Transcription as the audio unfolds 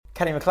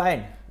Kenny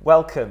McLean,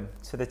 welcome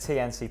to the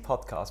TNC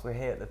podcast. We're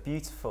here at the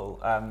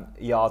beautiful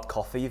Yard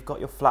Coffee. You've got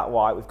your flat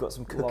white, we've got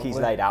some cookies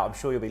Lovely. laid out. I'm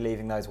sure you'll be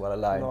leaving those well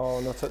alone. No,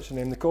 not touching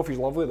them. The coffee's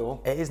lovely though.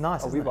 It is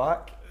nice, I'll be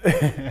back.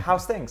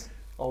 How's things?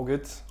 All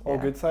good,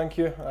 good, thank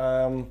you.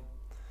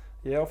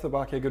 Off the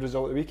back of a good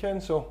result at the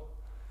weekend, so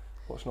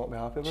what's not be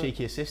happy about?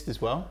 Cheeky assist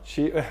as well.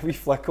 We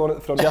flick on at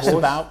the front Just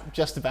post.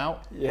 just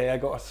about. Yeah, I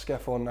got a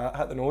skiff on that,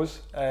 hit the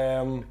nose.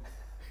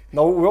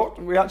 No,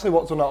 we actually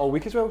worked on that all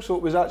week as well, so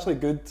it was actually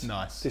good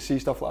to see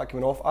stuff like that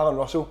coming off. Alan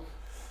Russell,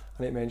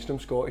 I didn't mention him,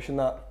 Scottish and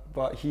that,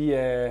 but he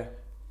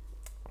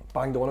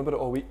banged on about it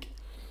all week.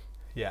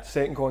 Yeah.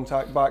 Second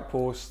contact, back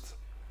post.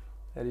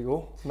 There you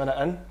go.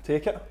 Minute in,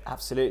 take it.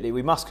 Absolutely.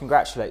 We must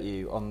congratulate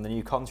you on the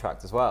new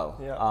contract as well.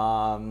 Yeah.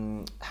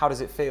 How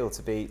does it feel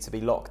to be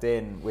locked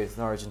in with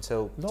Norwich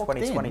until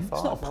 2025?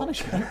 It's not a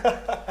punishment.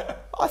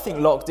 I think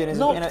locked in is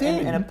Locked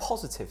in in? a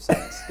positive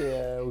sense.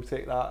 Yeah, we'll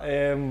take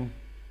that.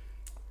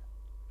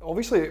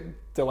 Obviously,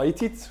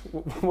 delighted.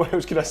 What I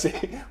was going to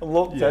say, I'm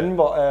locked in,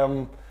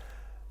 but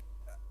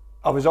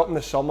I was up in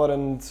the summer,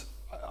 and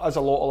as a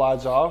lot of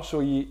lads are,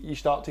 so you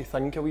start to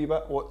think a wee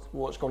bit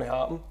what's going to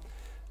happen.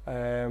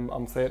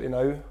 I'm 30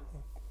 now.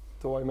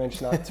 Don't want to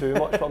mention that too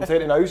much, but I'm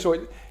 30 now, so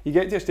you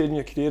get to a stage in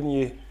your career and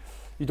you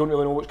don't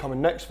really know what's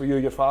coming next for you,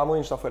 your family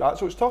and stuff like that,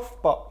 so it's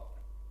tough, but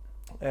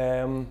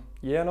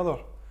another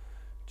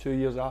 2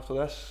 years after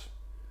this,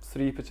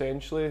 3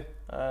 potentially,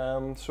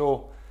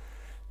 so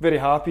very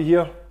happy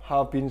here,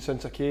 have been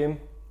since I came,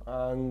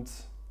 and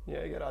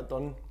get that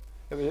done.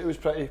 It was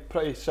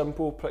pretty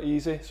simple, pretty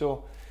easy,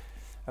 so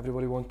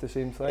everybody wanted the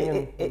same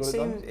thing.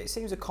 It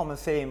seems a common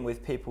theme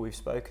with people we've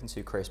spoken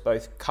to, Chris,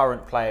 both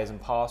current players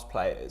and past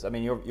players. I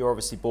mean, you're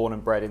obviously born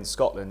and bred in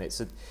Scotland.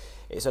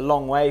 It's a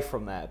long way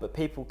from there, but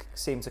people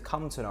seem to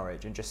come to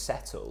Norwich and just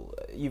settle.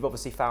 You've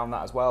obviously found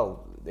that as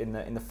well in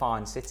the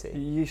fine city.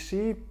 You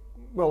see,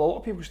 well, a lot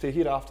of people stay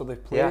here after they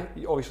play. Yeah.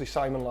 Obviously,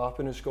 Simon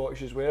Lappin is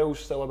Scottish as well,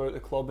 still about the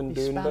club and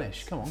he's doing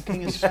Spanish. Bits. Come on,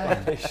 King of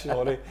Spain.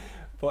 Sorry,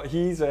 but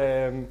he's.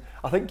 I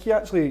think he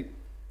actually,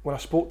 when I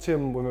spoke to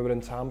him when we were in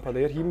Tampa,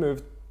 he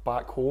moved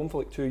back home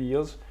for like 2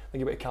 years. I think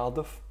he went to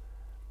Cardiff,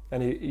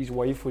 and his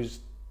wife was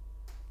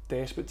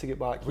desperate to get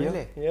back here.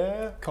 Really?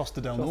 Yeah.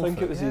 Costa del So Norfolk. I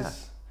think it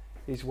was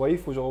his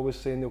wife was always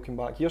saying they'll come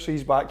back here, so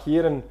he's back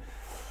here, and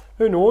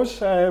who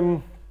knows?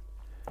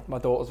 My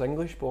daughter's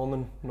English, born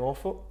in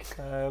Norfolk,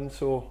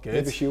 so Good.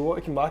 maybe she'll want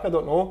to come back. I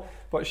don't know,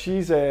 but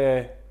she's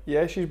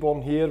she's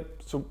born here,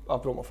 so I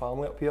brought my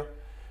family up here.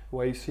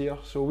 Wife's here,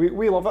 so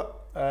we love it,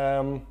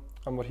 and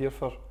we're here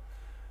for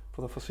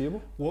the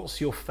foreseeable. What's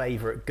your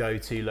favourite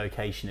go-to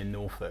location in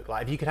Norfolk?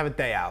 Like, if you could have a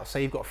day out,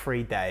 say you've got a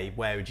free day,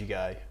 where would you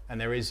go? And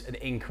there is an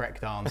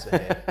incorrect answer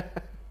here.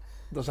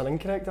 There's an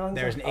incorrect answer?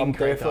 There is an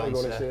incorrect I'm definitely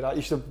going to answer. say that.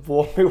 You should have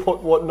warned me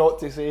what not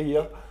to say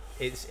here.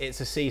 It's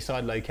a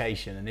seaside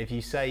location, and if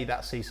you say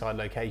that seaside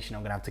location,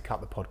 I'm going to have to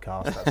cut the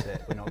podcast. That's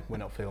it. We're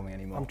not filming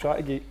anymore. I'm trying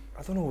to get.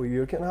 I don't know what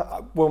you're getting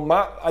at. Well,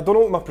 I don't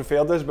know what my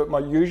preferred is, but my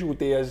usual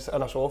day is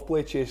in a soft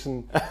play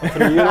chasing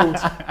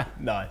 3-year-olds.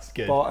 Nice,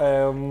 good. But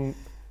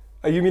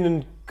are you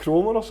meaning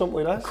Cromer or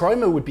something like this?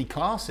 Cromer would be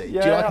classy. Do you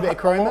like a bit of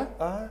Cromer?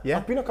 Yeah.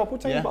 I've been a couple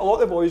of times, Yeah. but a lot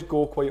of the boys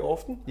go quite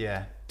often.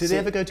 Yeah. Did they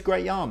ever go to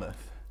Great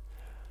Yarmouth?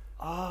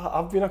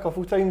 I've been a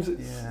couple of times.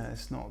 Yeah,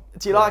 it's not.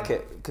 Do you like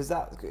it? Because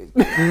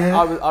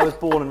I was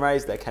born and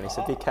raised there, Kenny.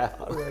 So be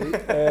careful.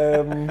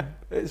 Right.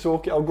 It's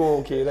okay. I'll go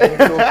okay then.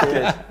 It's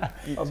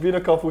okay. I've been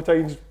a couple of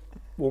times.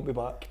 Won't be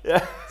back.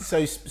 Yeah.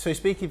 So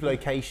speaking of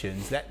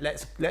locations,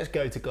 let's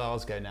go to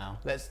Glasgow now.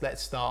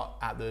 Let's start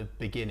at the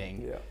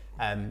beginning. Yeah.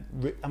 Am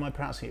I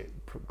pronouncing it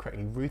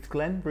correctly?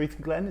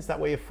 Ruthglen? Is that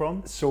where you're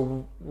from?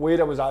 So where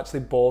I was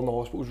actually born, the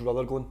hospital was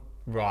Rutherglen.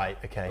 Right.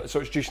 Okay. So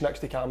it's just next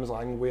to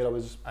Cambuslang, where I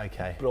was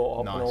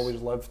brought up and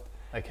always lived.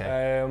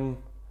 Okay.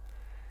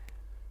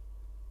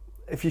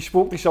 If you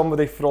spoke to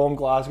somebody from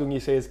Glasgow and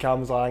you say it's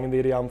Cambuslang and the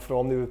area I'm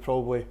from, they would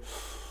probably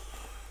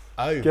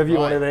give you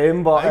one of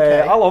them. But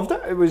I loved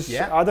it. It was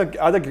I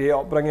had a great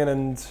upbringing,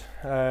 and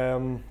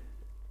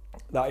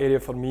that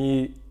area for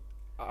me,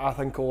 I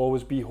think will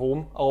always be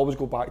home. I'll always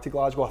go back to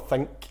Glasgow. I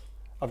think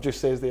I've just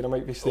said there I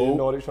might be staying in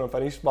Norwich when I'm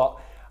finished, but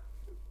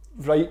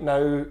right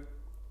now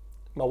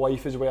my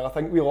wife as well. I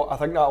think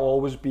that'll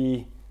always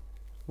be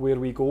where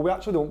we go. We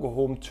actually don't go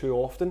home too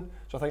often,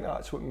 so I think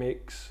that's what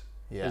makes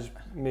us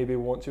maybe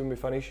want to when we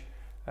finish.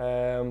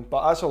 But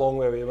that's a long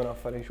way away when I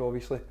finish,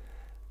 obviously.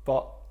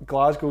 But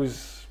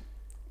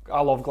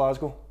I love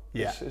Glasgow.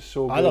 Yeah, it's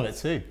so good. I love it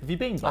too. Have you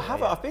been? I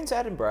have. I've been to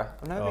Edinburgh.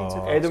 I've never been to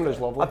Glasgow. Edinburgh's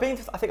lovely. I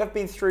think I've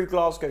been through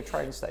Glasgow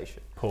train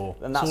station. Poor.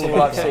 And that's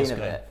all I've seen of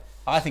it.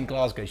 I think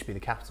Glasgow should be the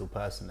capital,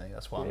 personally.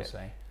 That's what I'm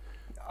saying.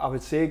 I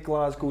would say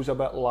Glasgow's a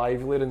bit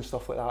livelier and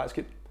stuff like that. It's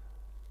good.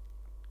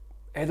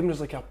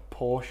 Edinburgh's like a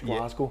posh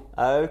Glasgow.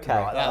 Okay.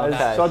 Right,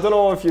 okay. So I don't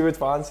know if you would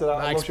fancy that.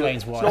 That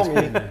explains why. It's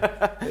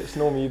not me. It's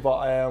not me,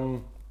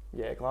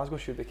 but Glasgow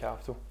should be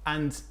capital.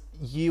 And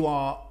you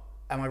are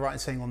am I right in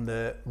saying on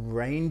the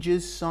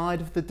Rangers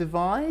side of the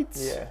divide?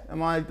 Yeah.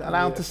 Am I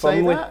allowed to say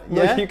Firmly. that?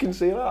 No, Yeah. you can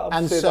say that. I've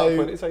And said so- that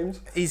plenty of times.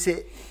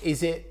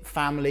 Is it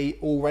family,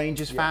 all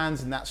Rangers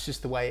fans, and that's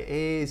just the way it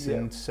is? Yeah.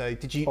 And so,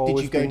 did you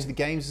Always go been. to the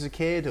games as a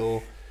kid,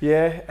 or?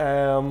 Yeah,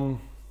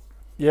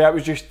 it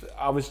was just,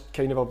 I was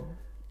kind of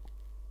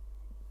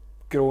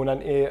grown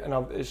into it, and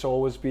it's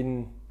always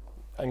been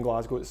in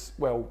Glasgow. It's,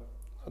 well,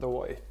 I don't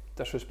want to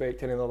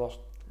disrespect any of the other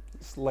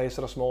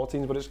lesser or smaller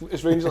teams, but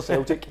it's Rangers or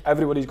Celtic.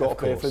 Everybody's got Of a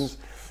course. preference.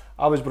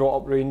 I was brought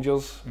up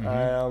Rangers,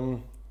 Mm-hmm.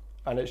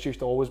 and it's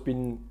just always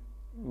been,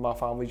 my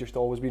family's just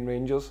always been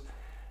Rangers.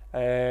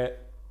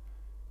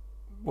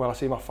 When I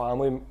say my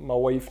family, my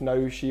wife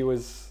now, she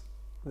was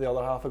the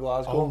other half of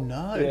Glasgow. Oh,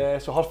 no. Yeah,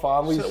 so her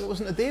family's... So it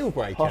wasn't a deal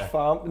breaker.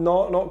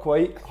 Not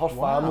quite. Her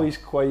Wow. family's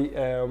quite...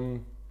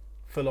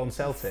 Full on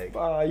Celtic.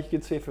 you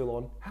could say full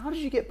on. How did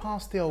you get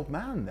past the old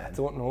man then? I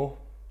don't know.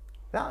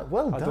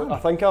 Well done. I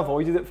think I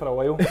avoided it for a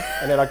while,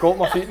 and then I got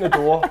my feet in the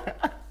door.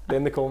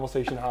 Then the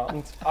conversation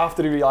happened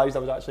after he realised I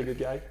was actually a good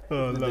guy.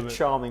 Oh, The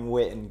charming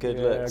wit and good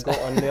Yeah, looks. I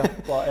got in there,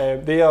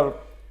 but they are.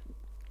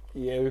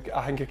 Yeah,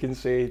 I think I can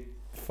say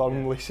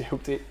firmly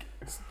Celtic.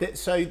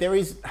 So there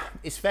is.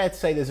 It's fair to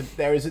say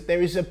there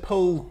is a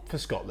pull for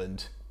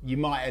Scotland. You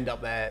might end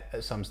up there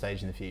at some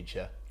stage in the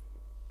future.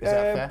 Is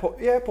that fair?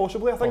 Yeah,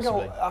 possibly. I think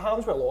Possibly. it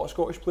happens with a lot of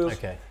Scottish players.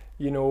 Okay.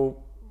 You know,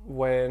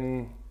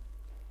 when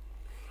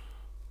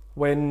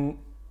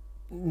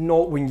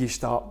not when you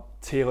start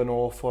tailing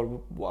off or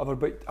whatever,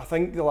 but I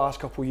think the last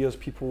couple of years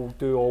people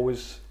do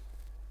always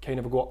kind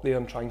of go up there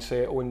and try and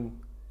settle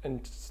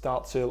and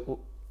start to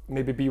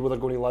maybe be where they're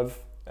going to live,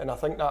 and I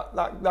think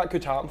that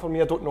could happen for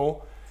me. I don't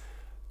know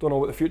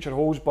what the future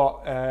holds,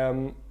 but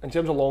in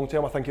terms of long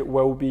term, I think it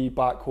will be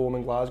back home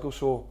in Glasgow,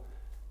 so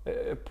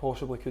it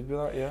possibly could be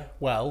that, yeah.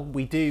 Well,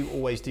 we do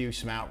always do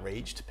some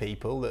outreach to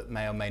people that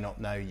may or may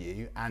not know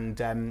you,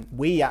 and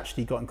we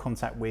actually got in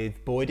contact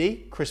with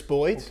Boydie, Chris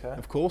Boyd, Okay.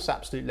 of course,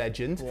 absolute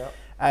legend. Yeah.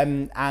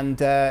 And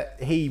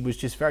he was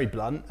just very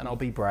blunt, and I'll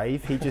be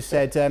brave. He just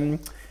said,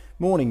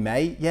 "Morning,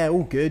 mate. Yeah,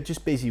 all good.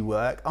 Just busy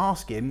work.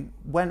 Ask him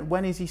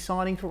when is he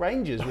signing for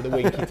Rangers with a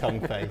winky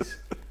tongue face."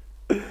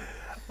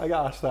 I get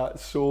asked that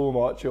so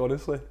much,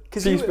 honestly.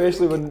 Because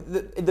Especially when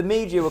the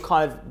media were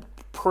kind of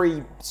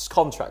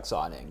pre-contract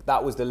signing.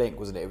 That was the link,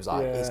 wasn't it? It was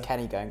like, Yeah. is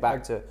Kenny going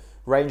back to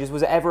Rangers?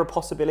 Was it ever a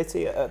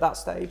possibility at that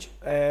stage?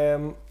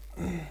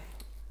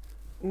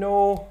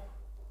 no,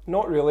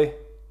 not really.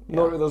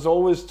 Yeah. There's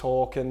always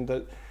talk, and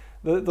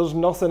there's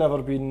nothing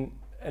ever been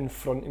in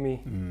front of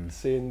me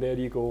saying, there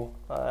you go,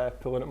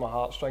 pulling at my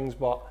heartstrings.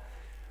 But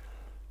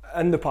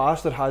in the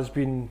past there has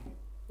been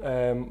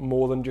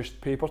more than just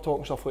paper talk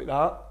and stuff like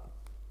that,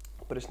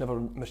 but it's never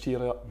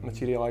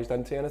materialised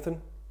into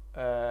anything.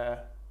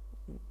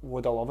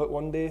 Would I love it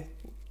one day?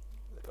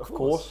 Of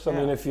course. I yeah.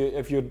 mean,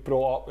 if you're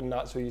brought up and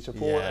that's who you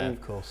support, Yeah, and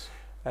of course.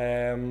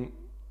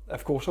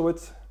 of course I would,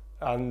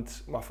 and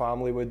my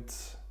family would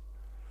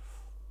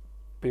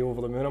be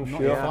over the moon, I'm Not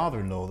sure. your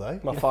father-in-law though.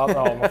 My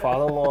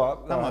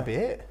father-in-law, That might be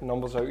it.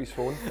 Numbers out his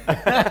phone.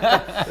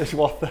 It's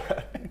worth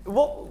it.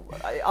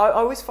 I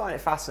always find it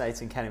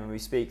fascinating, Kenny, when we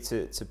speak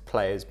to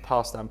players,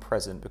 past and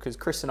present, because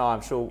Chris and I,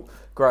 I'm sure,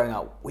 growing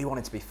up, we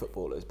wanted to be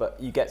footballers, but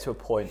you get to a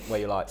point where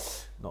you're like,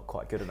 not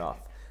quite good enough.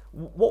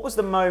 What was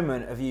the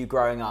moment of you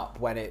growing up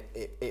when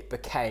it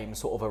became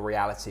sort of a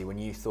reality, when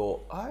you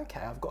thought, oh,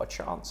 okay, I've got a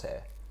chance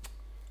here?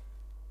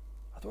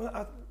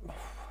 I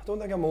don't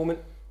think a moment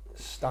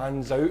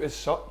stands out as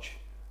such.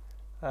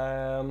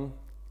 I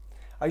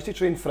used to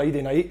train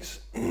Friday nights,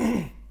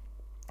 and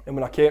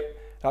when I kept,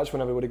 that's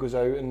when everybody goes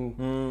out, and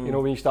you know,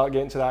 when you start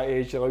getting to that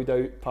age, you're allowed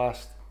out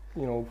past,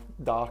 you know,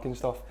 dark and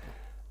stuff.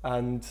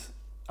 And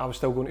I was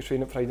still going to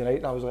train at Friday night,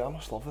 and I was like, I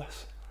must love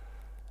this.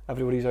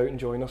 Everybody's out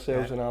enjoying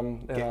themselves, Yeah.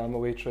 and I'm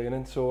away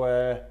training. So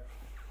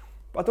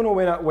I don't know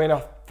when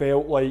I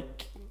felt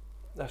like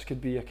this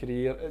could be a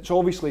career. It's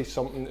obviously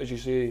something, as you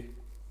say,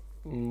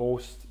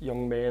 most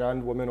young men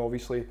and women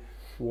obviously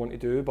want to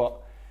do,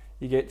 but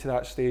you get to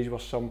that stage where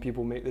some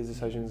people make the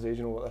decisions, you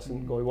know what, this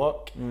isn't going to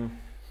work.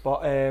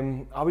 But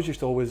I was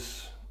just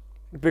always,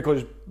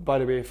 because by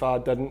the way, if I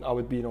didn't, I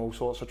would be in all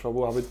sorts of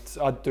trouble.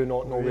 I do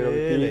not know where I would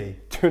Really?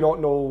 be. Do not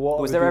know what.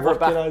 Was I would there be ever a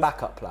working as.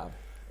 backup plan?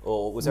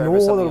 Or was there ever No,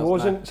 something there else?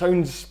 wasn't.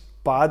 Sounds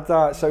bad.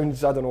 That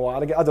sounds. I don't know. I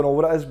don't know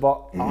what it is,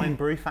 but Iron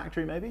Brew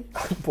Factory, maybe?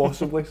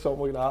 possibly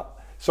something like that.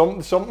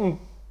 Something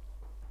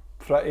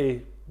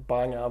pretty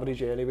bang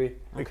average anyway.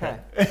 Okay.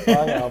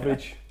 Bang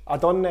average. I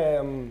don't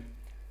know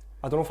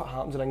if it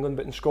happens in England,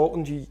 but in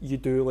Scotland you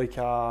do like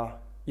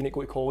you need to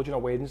go to college on a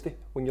Wednesday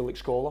when you're like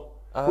scholar,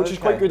 which is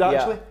quite good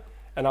actually. Yeah.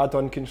 And I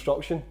done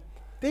construction.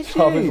 Did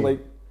So I was you? like,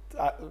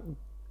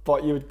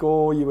 but you would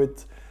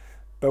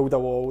build a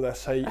wall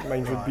this height,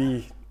 mine would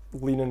be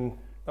leaning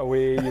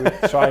away, you would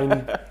try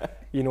and,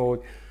 you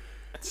know,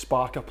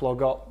 spark a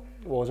plug up.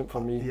 Wasn't for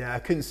me. Yeah, I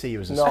couldn't see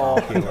you as a No,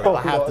 sparky. no,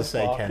 I have not to a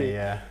say, sparky. Kenny,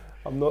 yeah.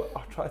 I'm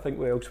trying to think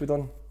what else we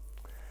done.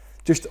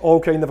 Just all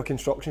kind of a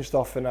construction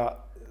stuff, and that.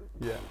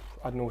 Yeah.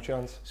 I had no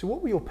chance. So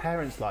what were your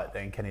parents like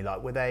then, Kenny?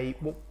 Like, were they,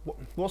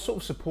 what sort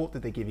of support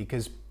did they give you?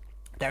 Because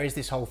there is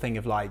this whole thing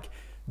of like,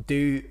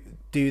 do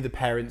the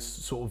parents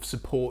sort of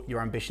support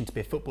your ambition to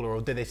be a footballer,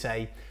 or do they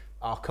say,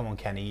 oh, come on,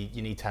 Kenny,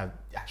 you need to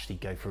actually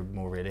go for a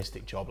more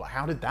realistic job? Like,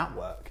 how did that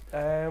work?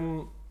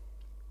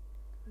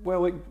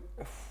 Well, like,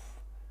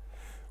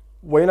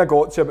 when I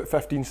got to about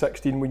 15,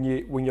 16,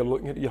 when you're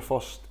looking at your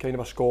first kind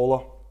of a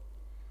scholar,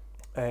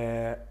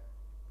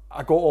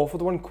 I got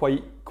offered one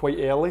quite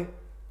early,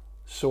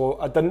 so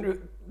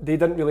they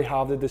didn't really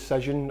have the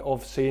decision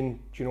of saying,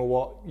 do you know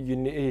what, you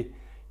need to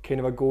kind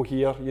of go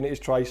here, you need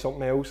to try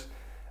something else.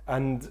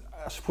 And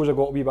I suppose I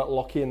got a wee bit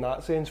lucky in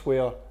that sense,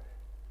 where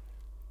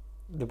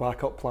the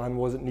backup plan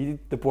wasn't needed.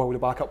 The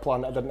backup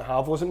plan that I didn't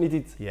have wasn't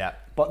needed. Yeah.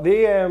 But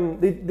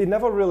they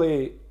never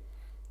really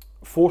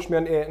forced me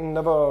into it, and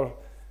never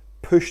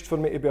pushed for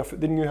me to be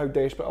they knew how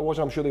desperate I was.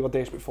 I'm sure they were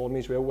desperate for me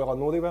as well. Well, I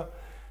know they were.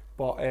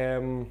 But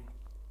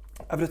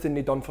everything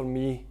they done for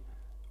me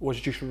was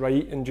just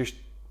right, and just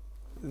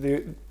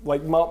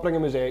like Mark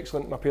Brigham was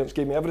excellent. My parents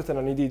gave me everything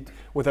I needed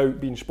without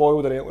being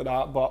spoiled or anything like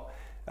that. But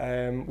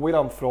where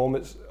I'm from,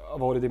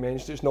 I've already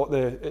mentioned,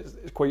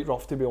 it's quite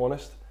rough, to be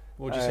honest.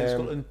 What do you say in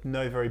Scotland?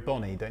 No, very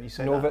bonny, don't you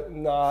say no, that?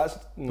 Nah, it's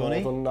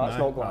Bonny? northern. That's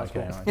No? not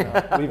Glasgow.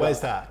 Okay.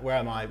 Where's that? Where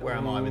am I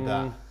with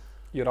that?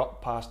 You're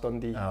up past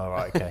Dundee. Oh,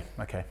 right,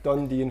 okay.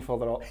 Dundee and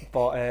further up.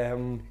 But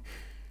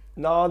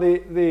no,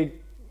 they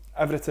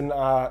everything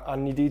I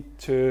needed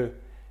to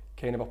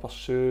kind of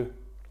pursue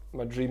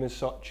my dream as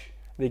such,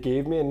 they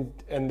gave me,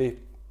 and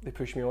they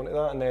pushed me onto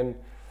that. And then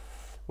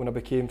when I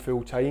became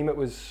full time, it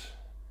was,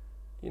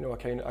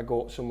 I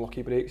got some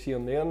lucky breaks here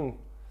and there, and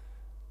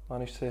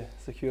managed to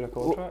secure a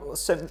contract. Well,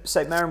 so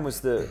St Mirren was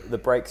the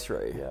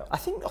breakthrough. Yeah. I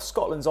think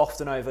Scotland's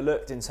often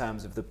overlooked in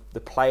terms of the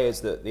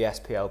players that the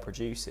SPL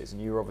produces, and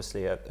you were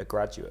obviously a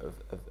graduate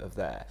of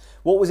there.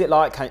 What was it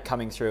like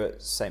coming through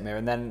at St Mirren?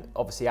 And then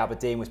obviously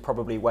Aberdeen was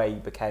probably where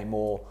you became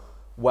more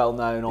well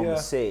known on the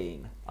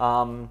scene.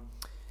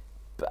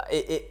 But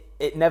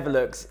it never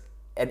looked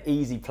an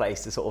easy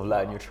place to sort of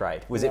learn your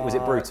trade. Was it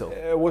brutal?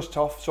 It was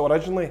tough. So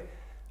originally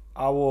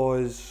I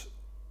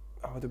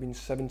would have been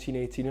 17,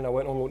 18, and I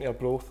went on loan to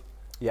Arbroath,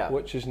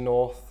 which is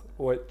north,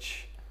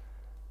 which...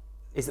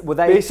 Were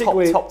they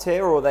top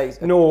tier, or were they...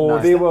 No,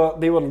 they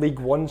were League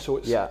One, so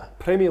it's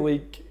Premier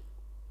League,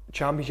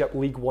 Championship,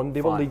 League One.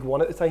 They were League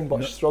One at the time,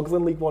 but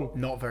struggling League One.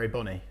 Not very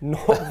bonny.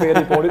 Not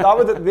very bonny.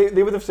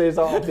 They would have said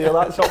that up there.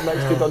 That's up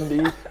next to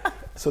Dundee.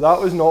 So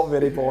that was not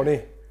very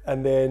bonny.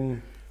 And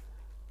then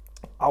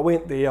I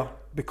went there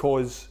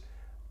because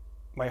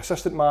my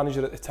assistant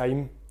manager at the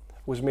time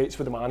was mates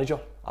with the manager.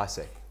 I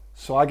see.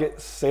 So I get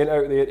sent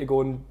out there to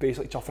go and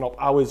basically toughen up.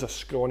 I was a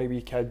scrawny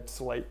wee kid,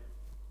 like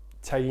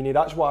tiny.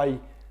 That's why.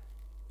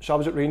 So I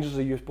was at Rangers as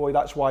a youth boy.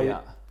 That's why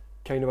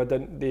kind of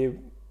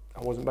I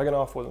wasn't big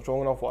enough, wasn't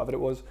strong enough, whatever it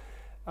was.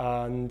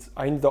 And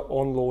I ended up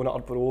on loan at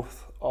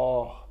Arbroath.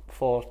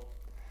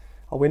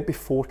 I went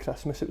before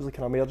Christmas. It was like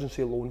an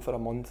emergency loan for a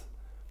month.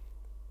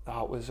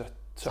 That was a.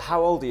 So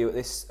how old are you at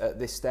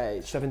this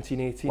stage? 17,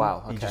 18.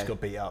 Wow. Okay. You just got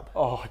beat up.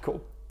 Oh, I got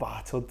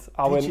battered.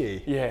 Did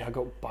you? Yeah, I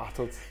got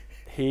battered.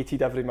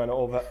 Hated every minute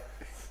of it.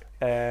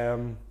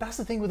 That's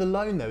the thing with a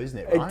loan, though, isn't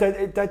it? Right?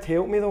 It did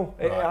help me though.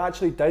 It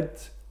actually did,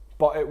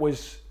 but it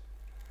was.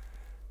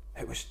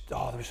 There was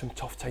some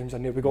tough times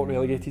in there. We got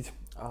relegated.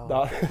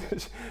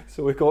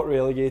 So we got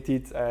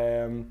relegated,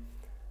 and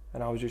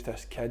I was just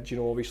this kid.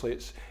 Obviously,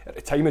 it's at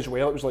the time as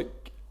well. It was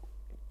like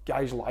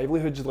guys'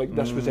 livelihoods. Like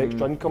this was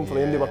extra income for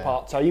them. They were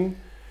part time,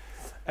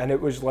 and it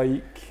was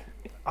like.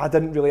 I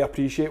didn't really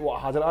appreciate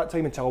what I had at that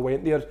time until I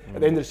went there. At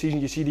the end of the season,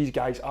 you see these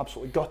guys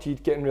absolutely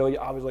gutted, getting really.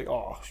 I was like,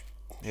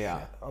 shit,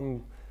 I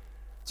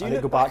need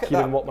to go back here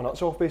and work my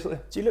nuts off, basically.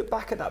 Do you look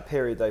back at that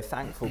period though,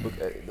 thankful,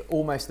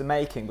 almost the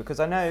making? Because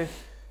I know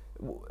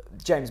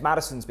James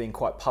Maddison's been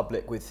quite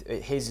public with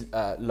his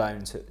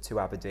loan to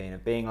Aberdeen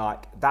of being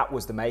like, that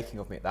was the making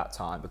of me at that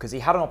time, because he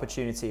had an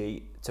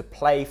opportunity to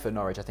play for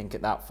Norwich, I think,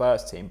 at that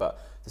first team, but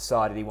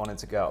decided he wanted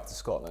to go up to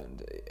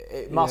Scotland.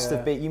 It must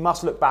have been. You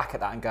must look back at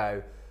that and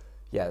go,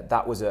 yeah,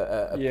 that was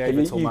a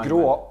pivotal moment. You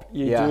grow up.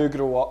 You do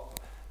grow up.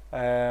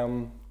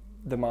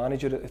 The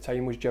manager at the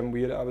time was Jim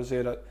Weir. I was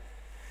there.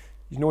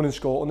 He's known in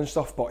Scotland and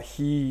stuff, but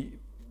he,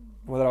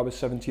 whether I was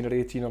 17 or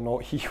 18 or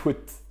not, he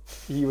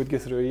would go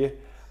through you.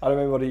 I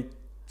remember he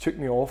took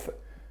me off at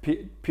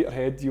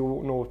Peterhead. You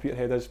won't know what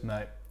Peterhead is.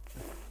 No.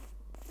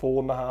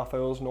 4.5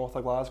 hours north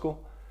of Glasgow.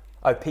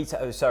 Oh,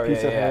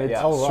 Peterhead.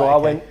 Yeah. Oh,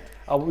 right,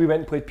 so we went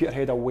and played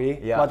Peterhead away.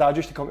 Yeah. My dad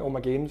used to come to all my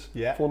games.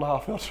 Yeah.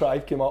 4.5 hour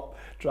drive, came up,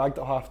 dragged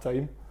at half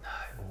time.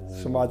 No.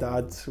 So my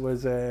dad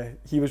was,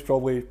 he was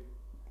probably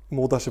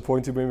more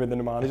disappointed with me than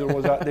the manager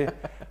was that day,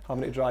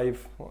 having to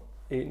drive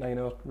 8-9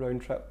 hour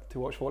round trip to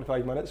watch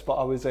 45 minutes. But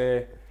I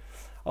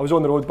was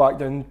on the road back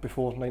down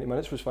before 90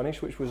 minutes was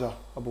finished, which was a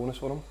bonus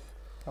for him.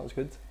 That was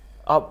good.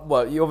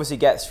 Well, you obviously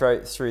get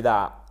through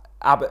that.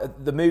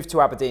 The move to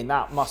Aberdeen,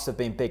 that must have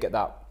been big at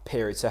that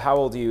period. So how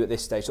old are you at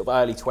this stage? Sort of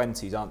early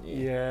 20s, aren't you?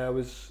 Yeah, I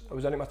was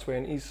into my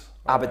 20s.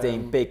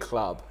 Aberdeen, big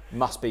club.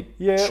 Must be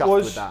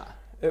chuffed with that.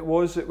 It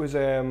was at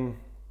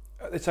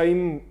the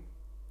time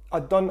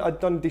I'd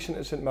done decent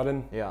at St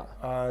Mirren. Yeah.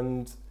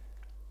 And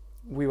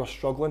we were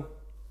struggling.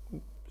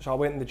 So I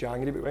went in the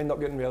January, but we ended up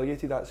getting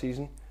relegated that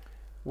season.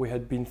 We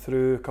had been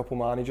through a couple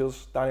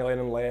managers. Danny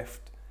Lennon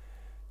left.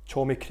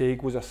 Tommy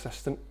Craig was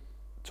assistant.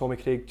 Tommy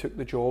Craig took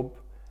the job.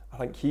 I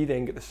think he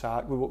then got the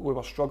sack. We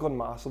were struggling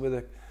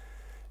massively.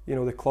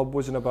 The club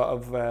was in a bit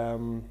of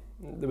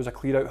there was a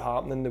clear out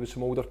happening. There was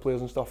some older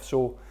players and stuff.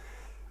 So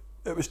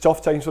it was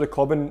tough times for the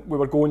club, and we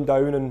were going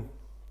down. And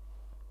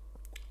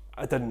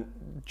I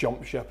didn't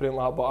jump ship or anything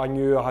like that, but I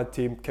knew I had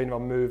to kind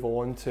of move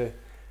on to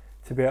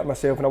better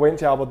myself. And I went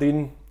to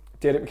Aberdeen.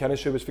 Derek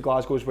McInnes, who was for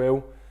Glasgow as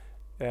well,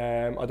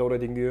 I'd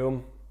already knew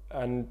him,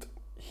 and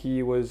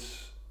he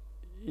was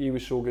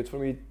so good for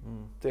me.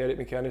 Derek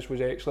McInnes was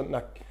excellent,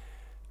 and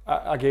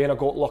I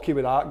got lucky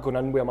with that, going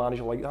in with a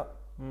manager like that.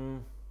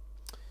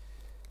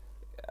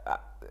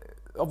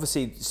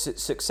 Obviously,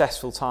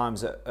 successful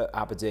times at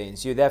Aberdeen.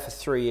 So you were there for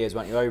 3 years,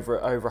 weren't you? Over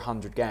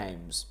 100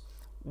 games.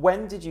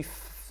 When did you?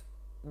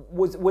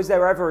 Was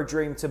there ever a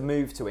dream to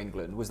move to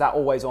England? Was that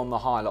always on the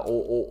highlight,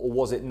 or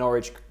was it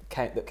Norwich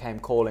that came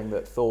calling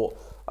that thought,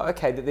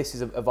 okay, that this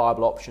is a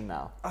viable option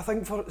now? I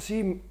think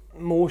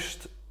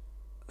most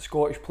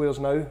Scottish players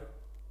now,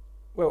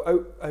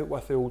 well, out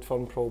with the old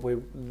firm,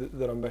 probably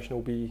their ambition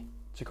will be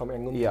to come to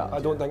England. Yeah, I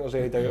don't think there's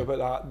any doubt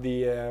about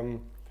that.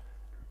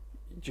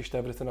 Just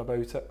everything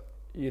about it.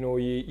 You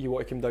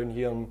want to come down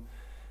here and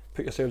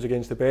put yourselves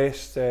against the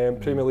best.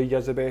 Premier League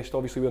is the best.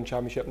 Obviously, we're in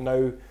Championship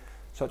now.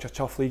 Such a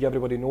tough league,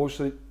 everybody knows.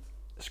 So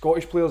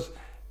Scottish players,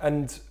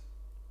 and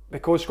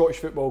because Scottish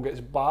football gets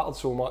battered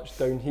so much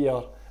down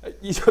here,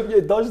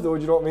 it does though.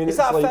 Do you know what I mean? Is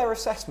that a fair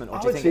assessment, or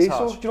do you think it's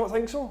harsh? So. Do you not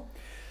think so?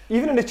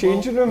 Even in the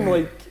changing room,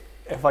 like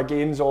if a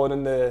game's on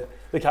in the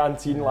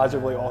canteen, lads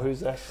will be like, "Oh, who's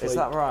this?" Is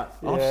that right?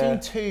 Yeah. I've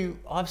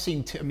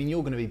seen two. I mean,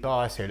 you're going to be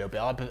biased here a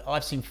little bit.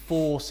 I've seen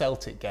 4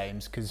 Celtic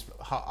games because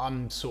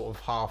I'm sort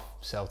of half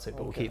Celtic,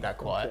 but we'll keep that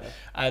quiet.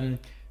 Okay.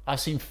 I've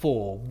seen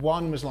 4.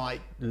 One was like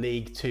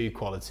League 2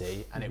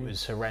 quality, and it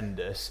was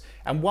horrendous.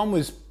 And one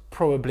was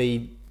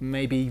probably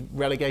maybe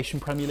relegation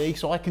Premier League.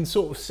 So I can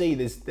sort of see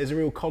there's a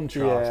real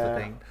contrast.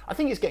 Yeah. I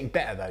think it's getting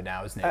better though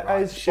now, isn't it? It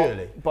right? is,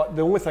 surely. But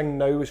the only thing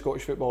now with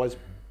Scottish football is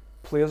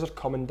players are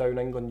coming down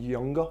England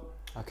younger.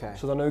 Okay.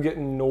 So they're now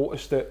getting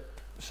noticed at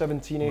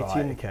 17, 18.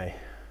 Right, okay.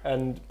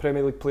 And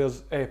Premier League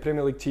players,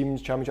 Premier League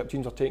teams, Championship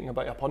teams are taking a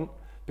bit of a punt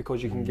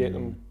because you can get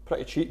them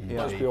pretty cheap.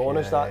 Let's be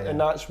honest. And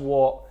that's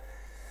what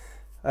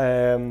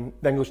the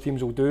English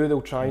teams will do.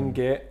 They'll try and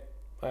get,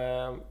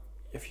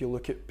 if you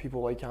look at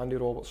people like Andy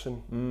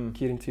Robertson,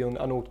 Kieran Tierney,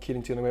 I know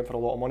Kieran Tierney went for a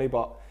lot of money,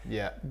 but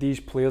these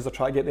players are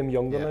trying to get them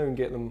younger now and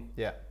get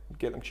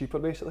them cheaper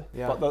basically.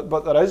 Yeah.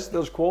 But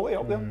there's quality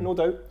up there, no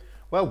doubt.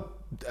 Well,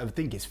 I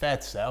think it's fair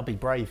to say, I'll be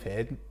brave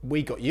here,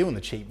 we got you on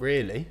the cheap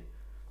really.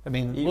 I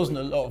mean, it wasn't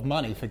a lot of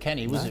money for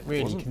Kenny, was it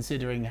really,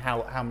 considering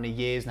how many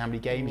years and how many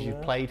games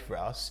you've played for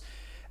us?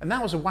 And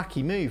that was a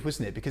wacky move,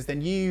 wasn't it? Because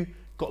then you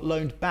got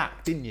loaned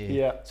back, didn't you?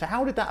 Yeah. So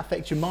how did that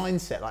affect your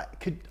mindset?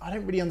 Like, I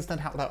don't really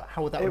understand how that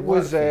would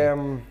work.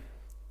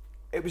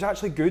 It was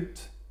actually good.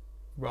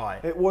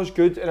 Right. It was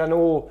good, and I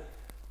know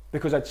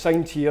because I'd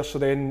signed here, so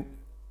then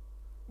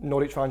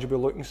Norwich fans will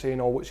be looking, saying,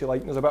 "Oh, what's he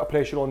like?" And there's a bit of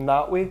pressure on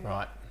that way.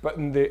 Right. But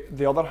on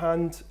the other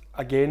hand,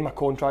 again, my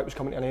contract was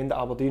coming to an end at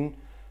Aberdeen.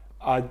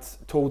 I'd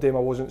told them I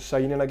wasn't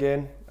signing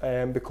again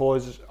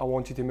because I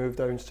wanted to move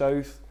down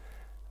south,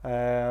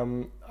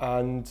 and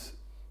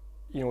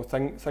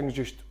things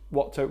just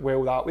worked out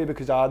well that way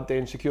because I'd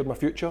then secured my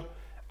future.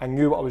 I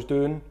knew what I was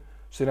doing,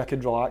 so then I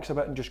could relax a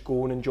bit and just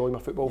go and enjoy my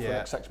football for the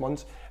next 6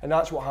 months. And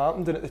that's what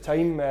happened. And at the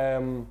time,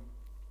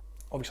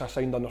 obviously I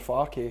signed under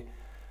Farke.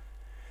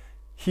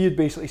 He had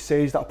basically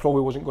says that I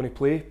probably wasn't going to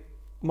play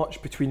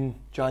much between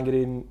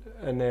January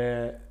and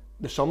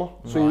the summer.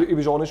 So he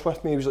was honest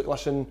with me. He was like,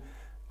 "Listen,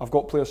 I've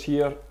got players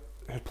here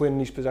who are playing in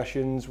these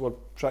positions. We're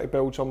trying to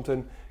build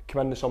something.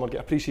 Come in the summer,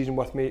 get a pre-season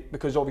with me."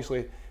 Because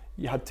obviously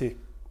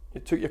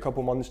it took you a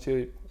couple of months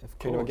to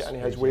kind of get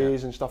into his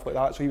ways and stuff like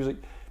that. So he was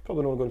like,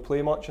 "Probably not going to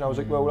play much." And I was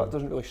like, "Well, that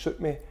doesn't really suit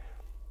me."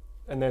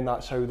 And then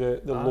that's how the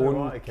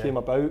loan came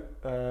about.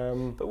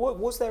 But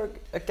was there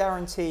a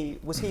guarantee?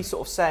 Was he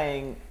sort of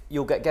saying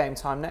you'll get game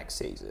time next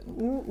season?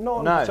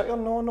 No, not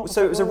particular.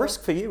 So it was a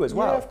risk for you as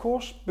well. Yeah, of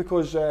course,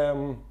 because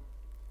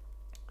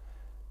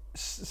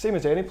same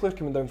as any player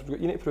coming down from,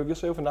 you need to prove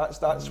yourself, and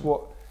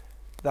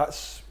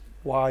that's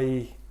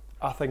why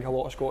I think a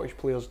lot of Scottish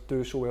players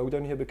do so well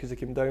down here, because they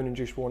come down and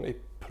just want to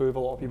prove a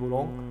lot of people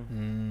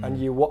wrong, and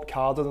you work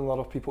harder than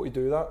other people to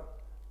do that.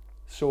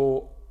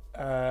 So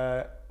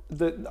I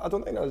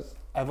don't think there's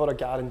ever a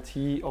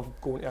guarantee of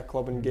going to a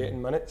club and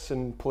getting minutes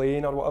and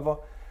playing or whatever.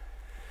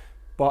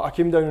 But I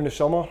came down in the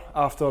summer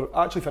after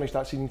I actually finished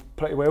that season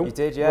pretty well. You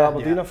did, yeah. With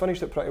Aberdeen, I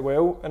finished it pretty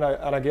well, and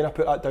again I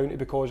put that down to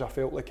because I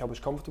felt like I was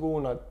comfortable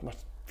and my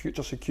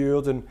future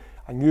secured, and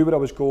I knew where I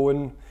was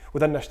going.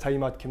 Within this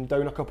time, I'd come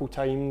down a couple of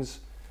times,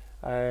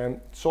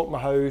 sorted my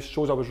house,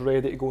 shows I was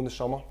ready to go in the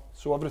summer.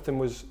 So everything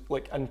was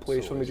like in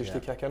place for me just to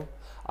kick in.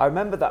 I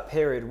remember that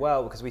period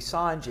well because we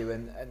signed you,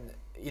 and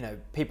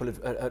people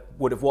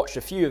would have watched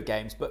a few of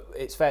games, but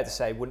it's fair to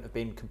say wouldn't have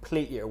been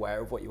completely aware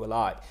of what you were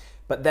like.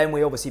 But then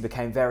we obviously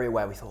became very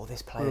aware. We thought,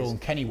 this player, we're all on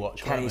Kenny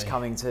watch. Kenny's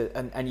coming to,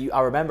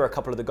 I remember a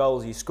couple of the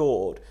goals you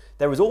scored.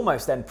 There was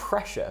almost then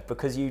pressure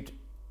because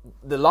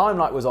the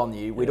limelight was on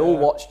you. We'd all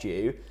watched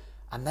you,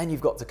 and then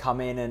you've got to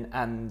come in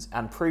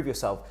and prove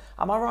yourself.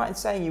 Am I right in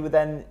saying you were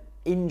then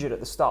injured at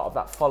the start of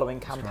that following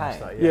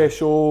campaign? Yeah.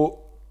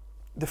 So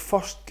the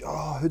first,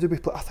 who did we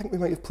play? I think we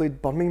might have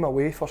played Birmingham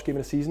away, first game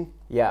of the season.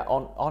 Yeah,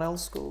 on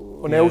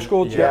Elscourt. On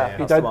Elscourt, yeah.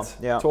 He did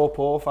Yeah. top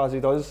off as he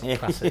does.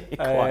 Classic.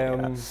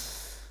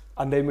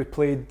 And then we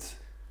played.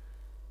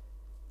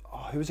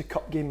 Who was a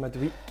cup game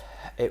midweek?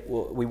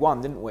 We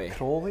won, didn't we?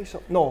 Crawley,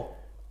 no.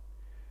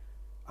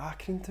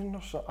 Accrington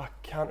or something. I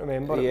can't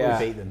remember. We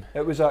beat them.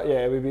 It was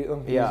we beat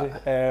them. Yeah.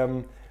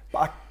 Easy. But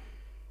I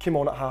came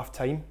on at half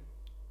time.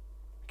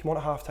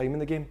 In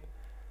the game,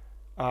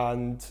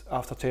 and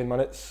after 10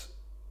 minutes,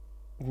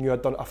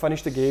 I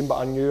finished the game, but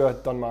I knew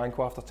I'd done my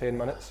ankle after 10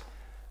 minutes,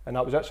 and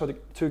that was it. So the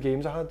two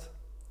games I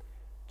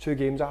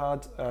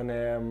had,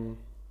 and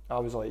I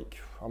was like,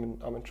 I'm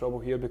in trouble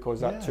here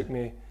because that took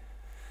me.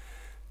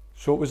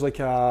 So it was like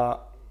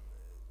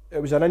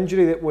it was an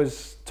injury that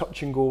was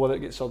touch and go whether it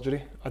get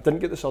surgery. I didn't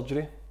get the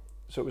surgery,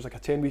 so it was like a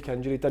 10-week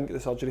injury. Didn't get the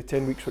surgery.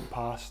 10 weeks went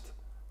past.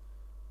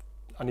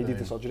 I needed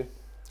the surgery.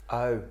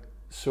 Oh.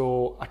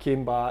 So I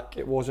came back.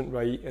 It wasn't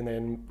right, and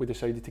then we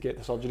decided to get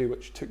the surgery,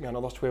 which took me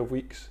another 12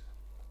 weeks.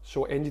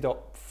 So it ended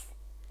up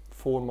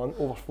 4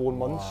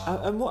 months.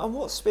 Wow. And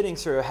what's spinning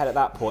through your head at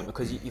that point?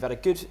 Because you've had a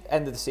good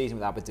end of the season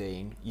with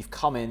Aberdeen. You've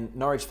come in.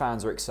 Norwich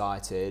fans are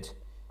excited.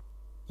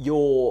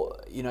 You're,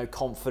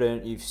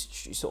 confident. You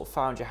sort of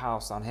found your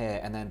house down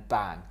here, and then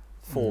bang,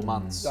 4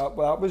 months. That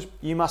was.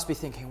 You must be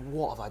thinking,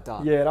 what have I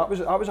done? Yeah, that was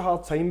a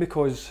hard time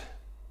because,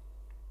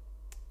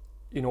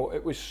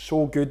 it was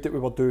so good that we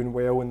were doing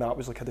well, and that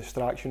was like a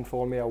distraction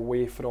for me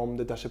away from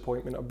the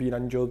disappointment of being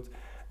injured,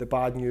 the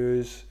bad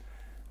news.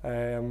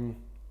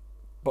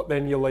 But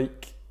then you're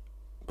like,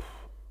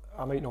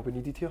 I might not be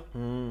needed here,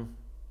 and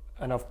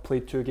I've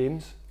played 2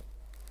 games.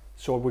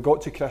 So we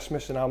got to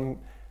Christmas, and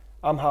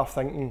I'm half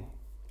thinking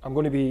I'm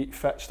going to be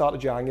fit start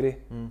of January.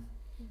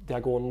 Do I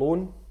go on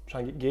loan, try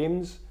and get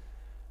games?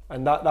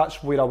 And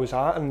that's where I was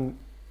at, and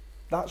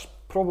that's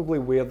probably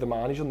where the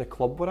manager and the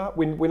club were at.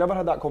 We never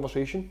had that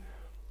conversation,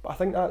 but I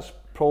think that's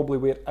probably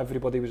where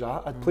everybody was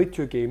at. I'd played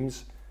 2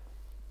 games,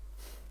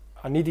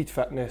 I needed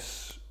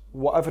fitness,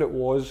 whatever it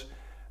was,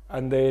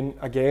 and then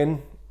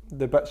again,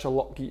 the bits of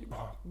luck,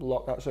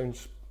 that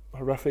sounds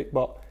horrific,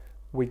 but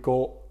we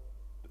got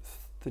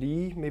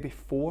 3, maybe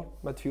 4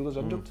 midfielders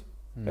injured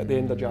at the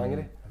end of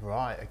January.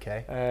 Right,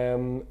 okay.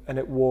 And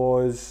it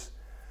was,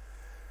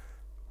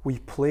 we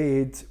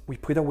played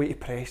away to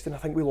Preston. I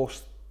think we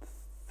lost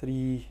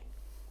 3-0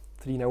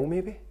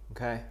 maybe.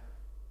 Okay.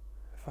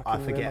 I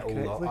forget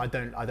all that.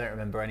 I don't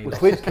remember any. We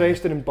played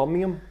Preston in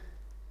Birmingham,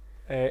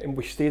 and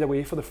we stayed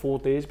away for the 4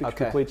 days because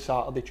we played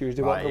Saturday,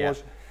 Tuesday, whatever it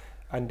was.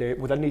 And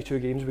within these 2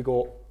 games, we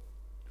got,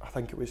 I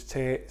think it was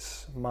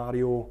Tets,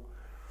 Mario,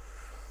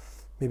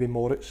 maybe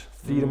Moritz.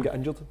 3 of them get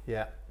injured.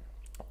 Yeah.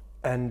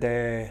 And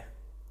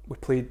we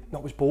played. No,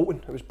 it was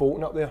Bolton. It was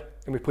Bolton up there,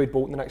 and we played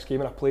Bolton the next game,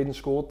 and I played and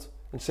scored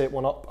and set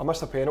one up. I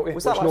missed a penalty.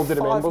 Was that like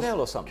 5-0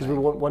 or something? Because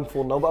we won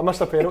 4-0, but I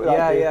missed a penalty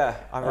that day. Yeah,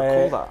 I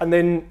recall that. And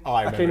then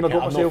I kind of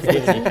got myself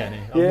in the team.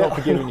 I'm not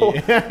forgiving you. We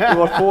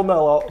were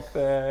 4-0 up.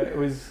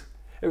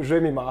 It was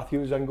Remy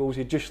Matthews in goals.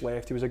 He just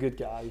left. He was a good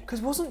guy.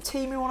 Because wasn't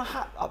Timu on a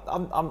hat?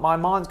 My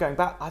mind's going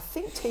back. I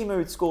think Timu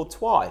had scored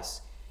twice.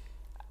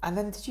 And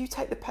then did you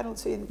take the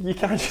penalty? You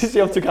can't just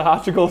say I took a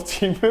hat-trick off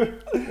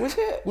Timu. Was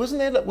it? Wasn't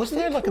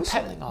there like a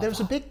something like there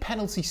was a that. big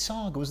penalty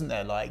saga, wasn't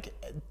there? Like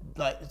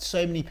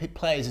so many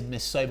players had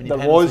missed so many There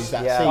penalties was.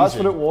 that Yeah. season. That's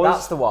what it was.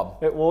 That's the one.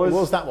 It was. It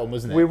was that one,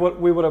 wasn't it?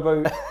 We were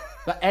about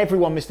Like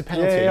everyone missed a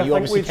penalty. Yeah, and you I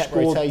think obviously we'd kept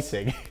scored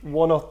rotating.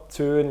 1 or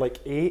 2 and like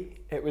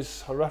 8. It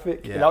was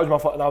horrific. Yeah. And that was my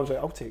fault. And I was like,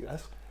 I'll take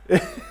this.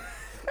 It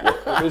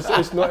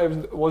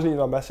wasn't even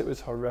a miss. It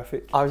was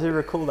horrific. I do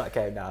recall that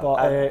game now.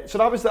 But so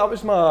that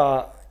was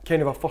my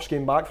kind of a first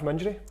game back from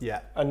injury. Yeah.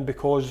 And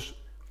because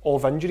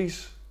of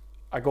injuries,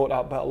 I got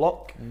that bit of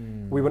luck.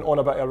 We went on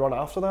a bit of a run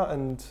after that,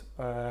 and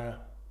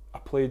I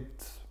played,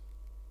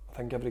 I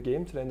think, every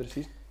game to the end of the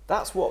season.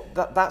 That's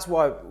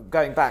why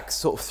going back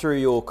sort of through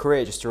your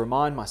career, just to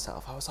remind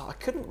myself, I was like, I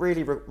couldn't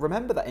really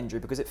remember that injury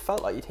because it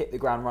felt like you'd hit the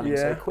ground running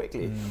so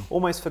quickly.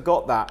 Almost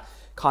forgot that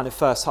kind of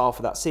first half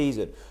of that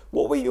season.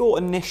 What were your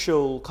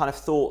initial kind of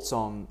thoughts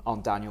on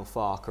Daniel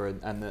Farke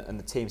and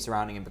the team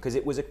surrounding him? Because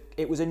it was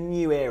a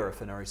new era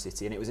for Norwich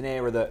City, and it was an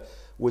era that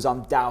was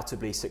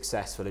undoubtedly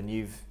successful. And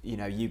you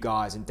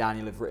guys and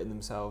Daniel have written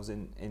themselves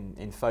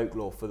in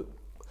folklore for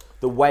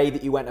the way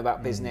that you went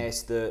about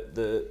business,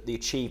 the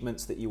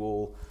achievements that you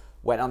all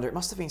went under. It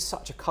must have been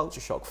such a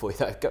culture shock for you,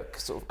 though,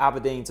 sort of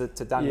Aberdeen to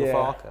Daniel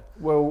Farke.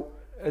 Well,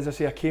 as I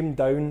say, I came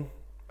down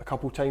a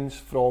couple of times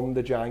from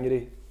the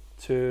January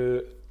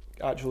to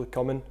actually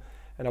coming,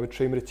 and I would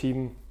train with the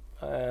team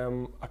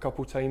a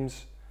couple of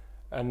times,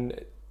 and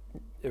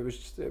it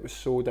was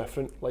so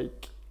different.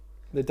 Like,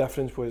 the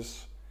difference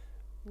was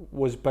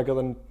was bigger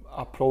than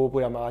I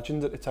probably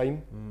imagined at the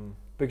time.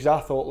 Because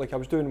I thought like I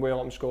was doing well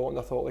up in Scotland.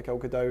 I thought like I'll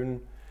go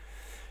down.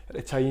 At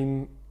the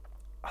time,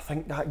 I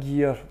think that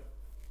year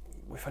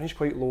we finished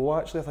quite low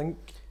actually. I think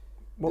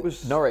what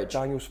was Norwich.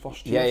 Daniel's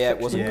first year? Yeah, it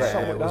wasn't great.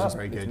 Something it like wasn't that.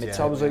 very good. Mid-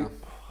 So I was like,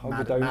 I'll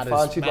go down.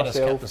 Fancied Madders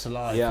myself. kept us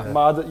alive. Yeah.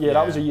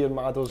 That was a year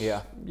Madders.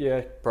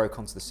 Yeah. Broke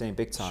onto the scene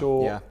big time.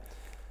 So yeah.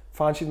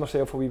 fancied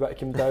myself a wee bit. I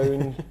came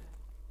down,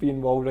 being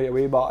involved right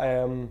away. But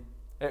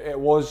it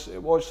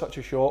was such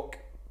a shock.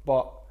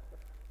 But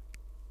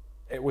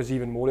it was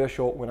even more of a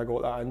shock when I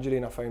got that injury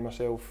and I found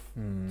myself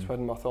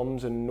twiddling my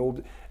thumbs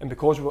and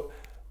because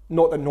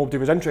not that nobody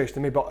was interested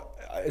in me, but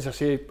as I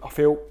say, I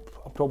felt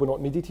I'm probably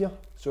not needed here.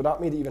 So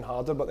that made it even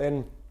harder. But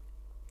then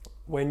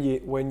when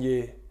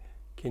you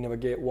kind of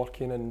get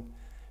working and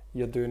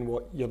you're doing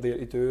what you're there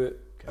to do,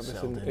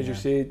 everything, as you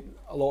say,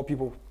 a lot of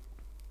people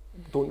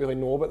don't really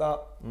know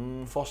about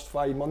that first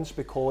 5 months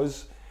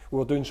because we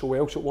were doing so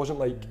well. So it wasn't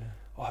like,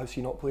 oh, how's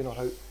he not playing, or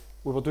how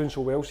we were doing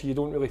so well. So you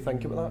don't really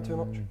think about that too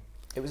much.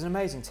 It was an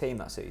amazing team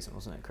that season,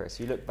 wasn't it, Chris?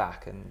 You look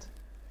back and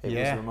it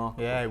was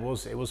remarkable. Yeah, it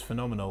was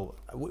phenomenal.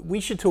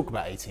 We should talk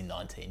about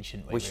 18-19,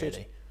 shouldn't we? We should.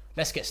 Really?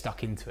 Let's get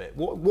stuck into it.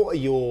 What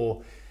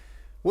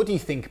do you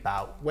think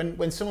about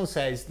when someone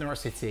says Norwich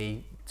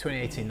City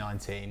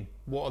 2018-19?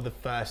 What are the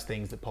first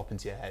things that pop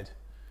into your head?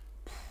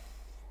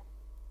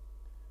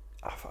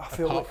 I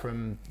feel Apart like,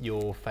 from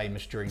your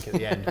famous drink at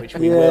the end, which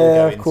we will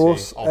go into, of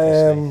course.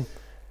 obviously.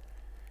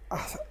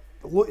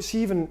 Look,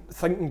 see, even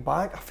thinking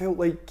back, I felt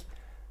like,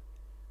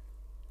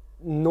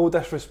 no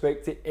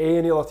disrespect to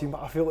any other team,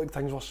 but I feel like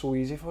things were so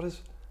easy for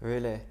us.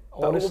 Really?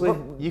 Honestly, You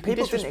can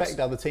people didn't disrespect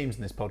other teams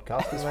in this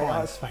podcast. It's Right, fine.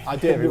 that's fine. I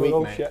do every week,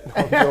 Oh, mate. shit. No,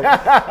 I'm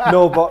joking.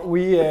 No, but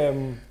we,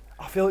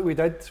 I feel like we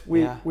did.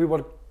 We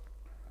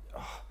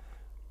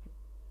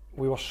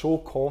were so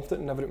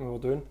confident in everything we were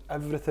doing.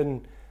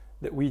 Everything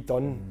that we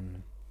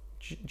done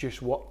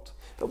just worked.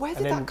 But where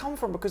did that come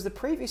from? Because the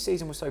previous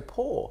season was so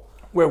poor.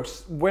 Well,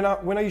 when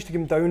I used to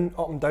come down,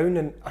 up and down,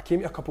 and I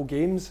came to a couple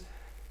games,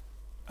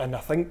 and I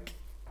think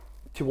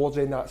towards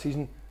the end of that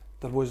season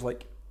there was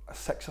like a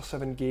 6 or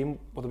 7 game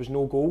where there was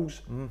no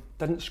goals,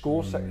 didn't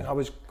score, and I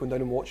was going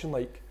down and watching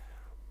like,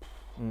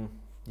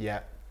 Yeah.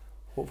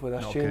 hopefully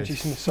this Not changes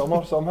good. in the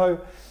summer somehow.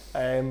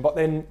 But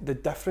then the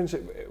difference,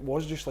 it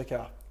was just like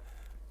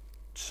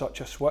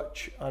such a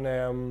switch, and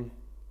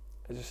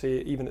as I say,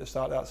 even at the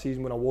start of that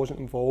season when I wasn't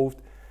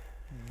involved,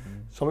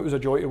 some of it was a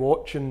joy to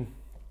watch, and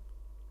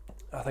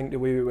I think the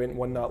way we went and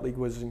won that league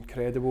was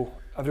incredible.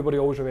 Everybody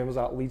always remembers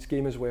that Leeds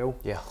game as well.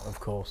 Yeah, Of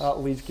course. That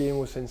Leeds game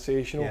was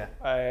sensational.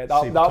 Yeah.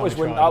 That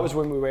was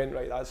when we went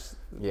right. That's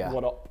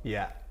one up.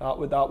 Yeah.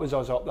 That was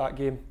us up that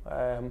game.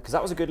 because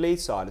that was a good lead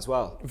side as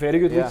well. Very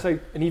good Yeah. lead side,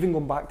 and even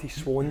going back to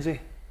Swansea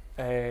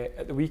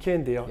at the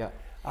weekend there, Yeah.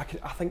 I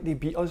think they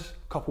beat us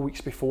a couple of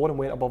weeks before and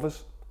went above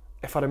us,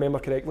 if I remember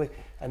correctly,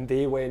 and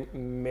they went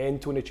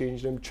mental in the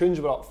change room. Tunes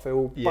were up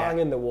full,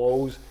 banging the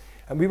walls,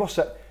 and we were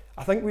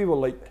I think we were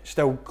like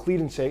still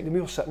clearing second, and we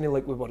were sitting there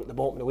like we were at the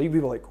bottom of the league. We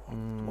were like,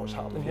 what's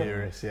happening here?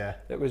 Furious, yeah.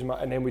 It was,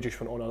 and then we just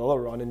went on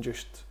another run and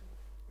just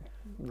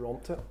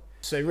romped it.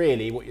 So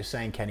really, what you're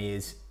saying, Kenny,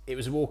 is it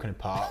was a walk in the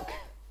park.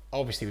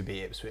 Obviously, we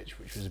beat Ipswich,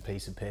 which was a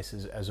piece of piss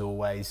as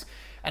always.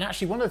 And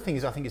actually, one of the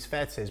things I think is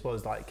fair to say as well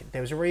is like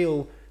there was a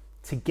real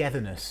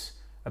togetherness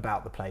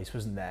about the place,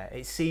 wasn't there?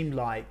 It seemed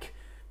like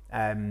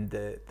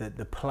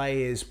the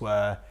players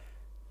were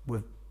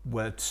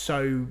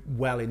so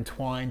well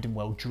entwined and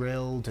well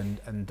drilled,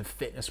 and the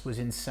fitness was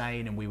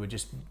insane, and we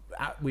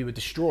were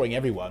destroying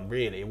everyone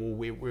really. Well,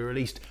 we were at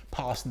least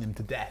passing them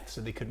to death,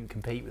 so they couldn't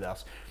compete with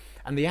us.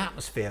 And the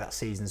atmosphere that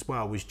season as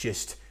well was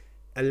just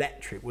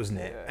electric, wasn't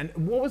it? Yeah.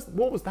 And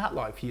what was that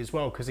like for you as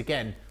well? Because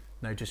again,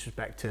 no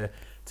disrespect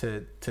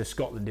to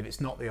Scotland if it's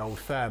not the old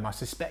firm, I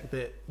suspect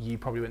that you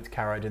probably went to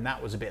Carrow and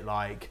that was a bit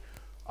like,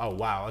 oh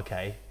wow,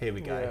 okay, here we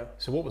go. Yeah.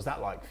 So what was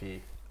that like for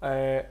you?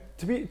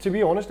 To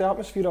be honest, the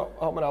atmosphere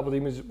up in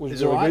Aberdeen was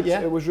really right, good.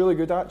 Yeah? It was really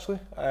good actually,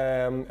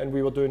 and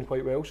we were doing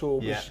quite well. So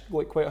it was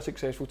like quite a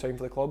successful time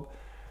for the club.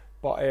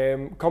 But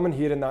coming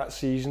here in that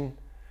season,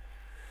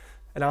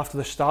 and after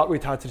the start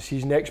we'd had to the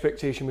season, the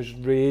expectation was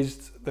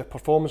raised, the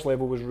performance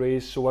level was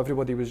raised, so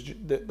everybody was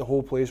the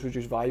whole place was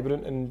just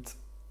vibrant, and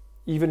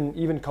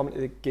even coming to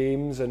the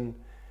games, and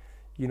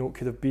you know, it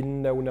could have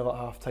been 0-0 at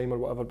half time or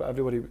whatever, but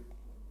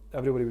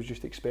everybody was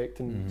just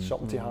expecting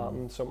something to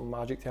happen, something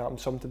magic to happen,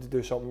 something to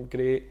do something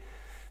great.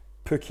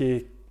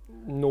 Pookie,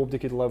 nobody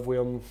could live with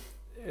him.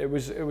 It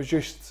was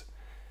just,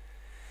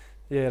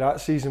 yeah,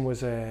 that season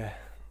was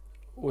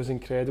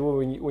incredible.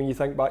 When you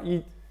think back,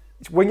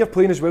 when you're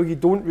playing as well, you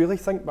don't really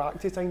think back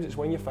to times. It's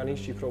when you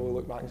finish you probably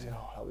look back and say,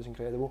 oh, that was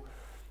incredible.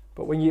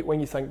 But when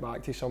you think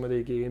back to some of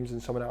the games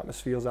and some of the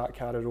atmospheres at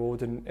Carrow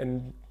Road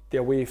and the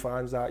away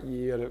fans that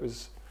year, it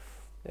was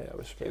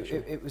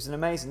special. It was an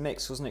amazing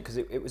mix, wasn't it? Because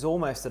it was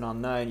almost an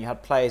unknown. You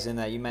had players in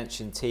there. You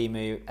mentioned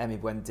Timu, Emi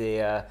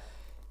Buendia.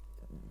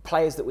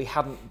 players that we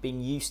hadn't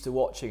been used to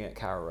watching at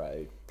Carrow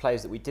Road,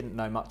 players that we didn't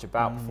know much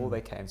about before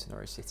they came to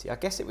Norwich City. I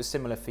guess it was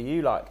similar for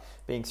you, like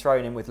being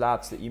thrown in with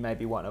lads that you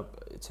maybe weren't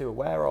too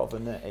aware of,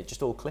 and it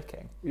just all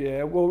clicking.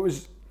 Yeah, well,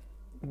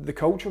 the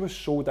culture was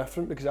so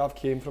different because I've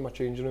came from a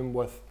changing room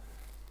with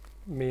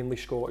mainly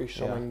Scottish,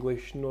 some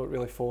English, not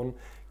really foreign.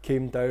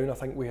 Came down, I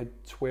think we had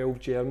 12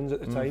 Germans at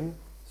the time,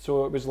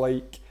 so it was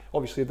like,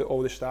 obviously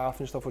all the staff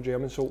and stuff were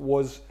German, so it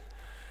was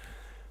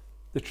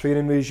the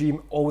training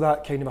regime, all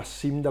that kind of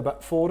seemed a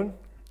bit foreign.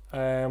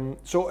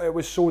 So it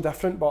was so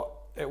different, but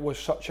it was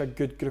such a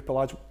good group of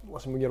lads.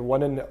 Listen, when you're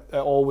winning, it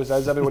always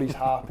is. Everybody's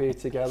happy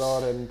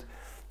together, and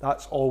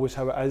that's always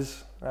how it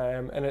is.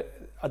 And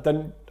I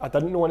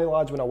didn't know any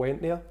lads when I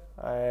went there,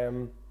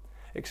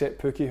 except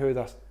Pookie, who had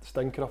a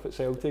stinker up at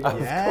Celtic.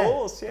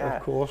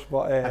 Of course.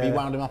 But have you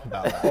wound him up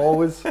about that?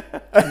 Always. Me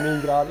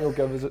and Granty will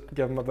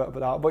give him a bit about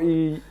that, but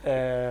he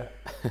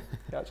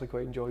actually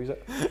quite enjoys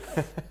it.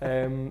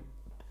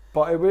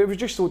 But it was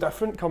just so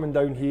different coming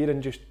down here,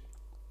 and just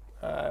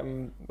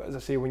as I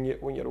say, when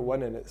you're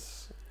winning,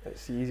 it's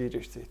easy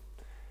just to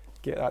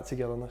get that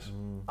togetherness.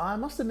 I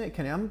must admit,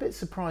 Kenny, I'm a bit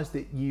surprised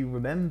that you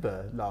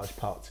remember large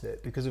parts of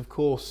it, because of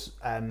course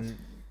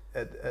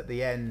at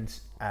the end,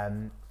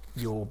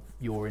 your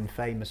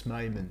infamous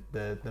moment,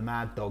 the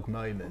Mad Dog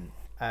moment,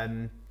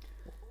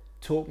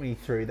 talk me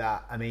through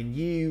that. I mean,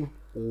 you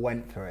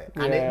went for it,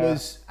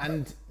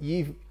 and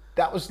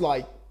that was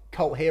like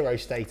cult hero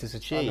status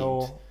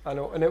achieved. I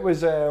know, and it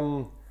was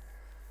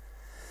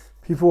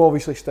people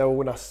obviously still,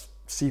 when I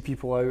see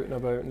people out and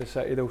about in the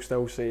city, they'll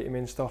still say to me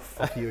and stuff,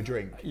 offer you a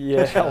drink.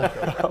 Yeah,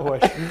 I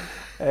wish.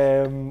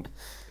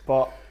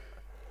 But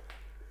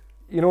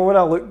you know, when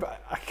I look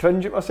back, I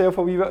cringe at myself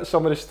a wee bit at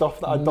some of the stuff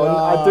that I've done.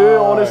 I do,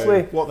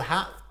 honestly. What, the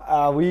hat?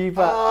 A wee bit.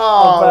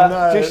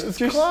 No, just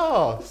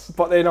class.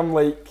 But then I'm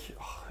like,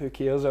 who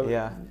cares?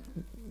 The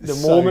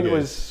moment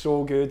was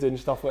so good and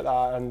stuff like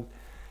that, and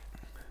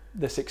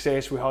the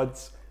success we had,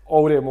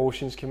 all the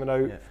emotions coming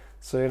out. Yeah.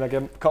 So then I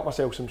cut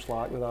myself some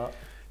slack with that.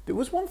 There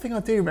was one thing I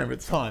do remember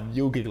at the time,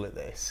 you'll giggle at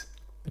this.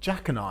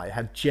 Jack and I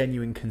had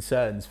genuine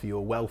concerns for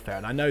your welfare,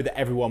 and I know that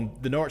everyone,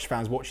 the Norwich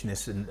fans watching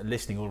this and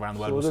listening all around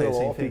the world, will say the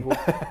same thing.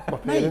 My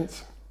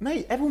parents.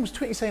 Mate, everyone was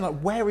tweeting saying, like,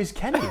 where is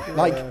Kenny?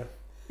 Like,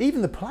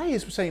 even the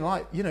players were saying,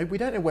 like, you know, we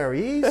don't know where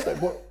he is. Like,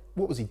 what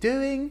was he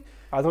doing?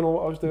 I don't know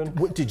what I was doing.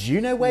 Did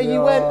you know where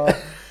you went?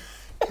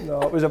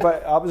 No, it was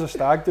a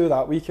stag do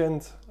that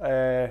weekend.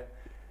 It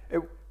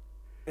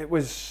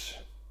was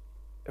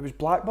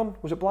Blackburn.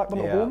 Was it Blackburn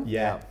at home?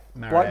 Yeah.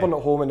 Blackburn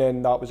at home, and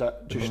then that was it.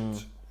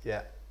 Just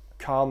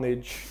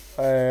carnage.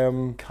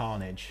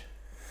 Carnage.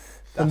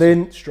 That's and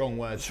then strong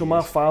words. So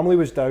my family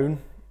was down.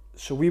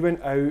 So we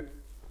went out,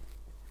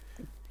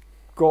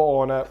 got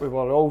on it. We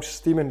were all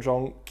steaming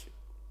drunk.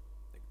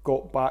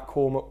 Got back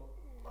home at,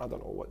 I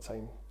don't know what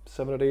time,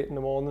 7 or 8 in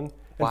the morning.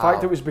 In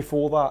fact, it was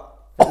before that.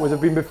 It would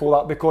have been before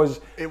that, because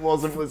it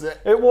wasn't, was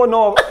it? It was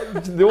not.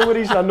 The only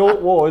reason I know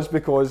it was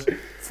because,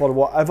 for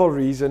whatever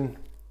reason,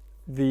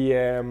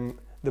 the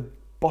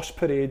bus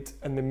parade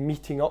and the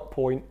meeting up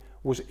point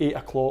was 8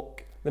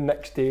 o'clock the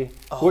next day,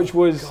 which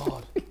was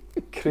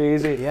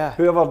crazy. Yeah.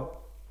 Whoever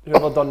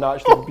done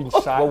that should have been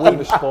sacked on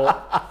the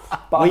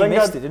spot. But we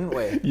missed it, didn't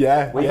we?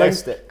 Yeah, we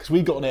missed it because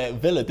we got on it at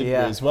Villa, didn't we,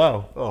 as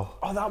well?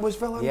 Oh, that was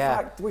Villa. In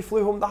fact, we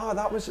flew home.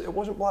 It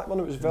wasn't Blackburn,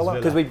 it was Villa.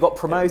 Because we got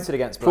promoted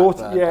against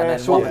Blackburn.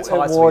 So it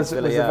was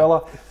the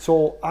Villa.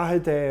 So I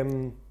had,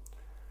 so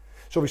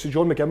obviously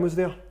John McGinn was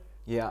there.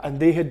 Yeah. And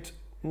they had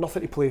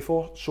nothing to play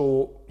for,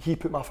 so he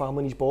put my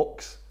family in his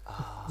box.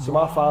 So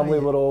my family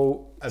were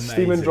all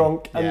steaming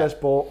drunk in this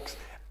box,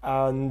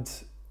 and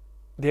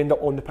they ended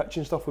up on the pitch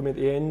and stuff with me at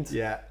the end.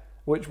 Yeah.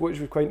 Which was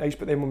quite nice.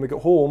 But then when we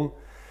got home,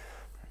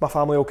 my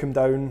family all came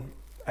down.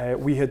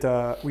 We had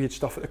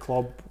stuff at the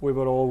club. We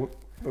were out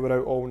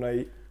all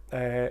night.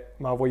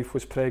 My wife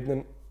was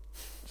pregnant,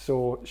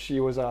 so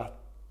she was a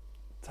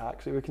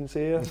taxi, we can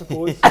say, I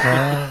suppose.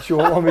 She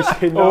won't want me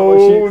saying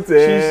that,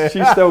 but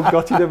she's still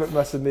gutted about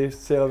missing the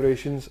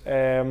celebrations.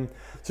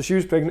 So she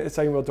was pregnant at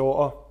the time with her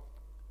daughter.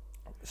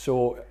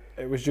 So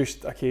it was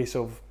just a case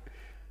of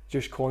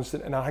just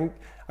constant. And I think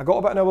I got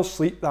about an hour's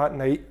sleep that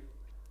night,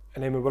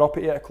 and then we were up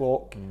at 8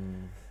 o'clock.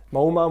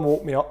 My old man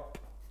woke me up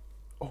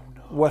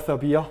with a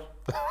beer.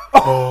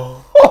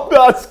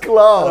 That's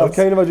class.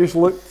 I just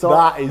looked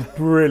up. That is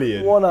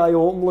brilliant. One eye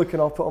open, looking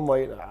up at him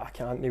like, I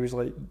can't. And he was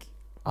like,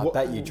 I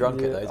bet you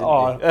drunk it though,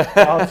 didn't you?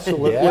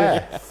 Absolutely.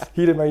 Yeah.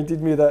 He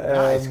reminded me that.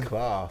 That is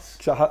class.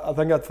 Cause I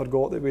think I'd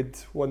forgot that we'd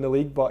won the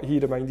league, but he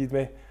reminded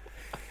me.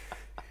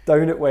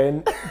 Down it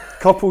went,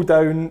 couple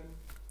down,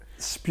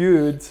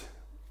 spewed.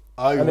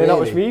 And then that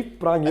was me,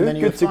 brand new,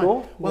 good to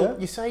go. Well,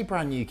 you say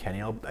brand new,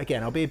 Kenny.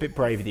 I'll be a bit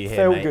brave with you here,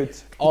 felt mate. Good.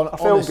 I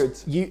felt good.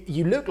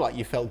 You look like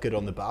you felt good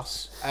on the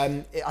bus.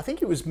 I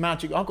think it was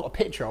Magic. I've got a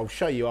picture. I'll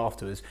show you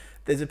afterwards.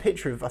 There's a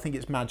picture of, I think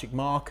it's Magic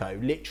Marco,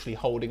 literally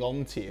holding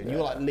on to you, and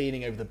you're like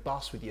leaning over the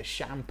bus with your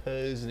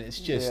champers, and it's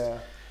just. Yeah.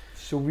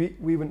 So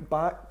we went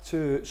back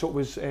to, so it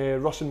was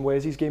Russ and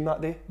Wesley's game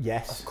that day.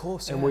 Yes, of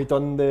course. And we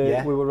done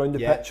we were around the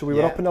pitch. So we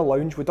were up in the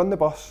lounge. We done the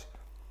bus.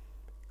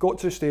 got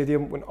to the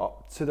stadium, went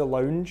up to the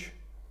lounge,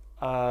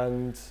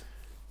 and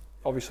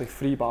obviously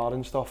free bar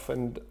and stuff,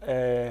 and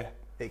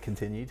It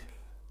continued.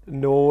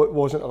 no, it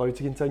wasn't allowed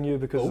to continue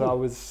because Oh. I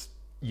was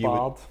You were-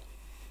 barred.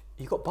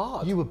 You got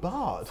barred You were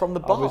barred. from the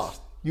I bar. was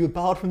You were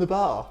barred from the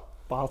bar.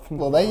 barred from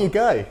Well, the there you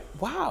go.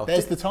 Wow.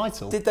 There's the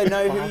title. Did they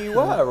know who you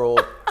were, or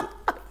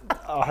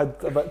I had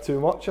a bit too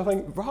much, I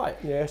think. right?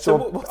 Yeah, So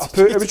so what I did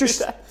put, you it was do just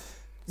there?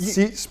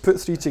 seats, put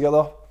 3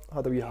 together,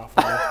 had a wee half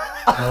an hour.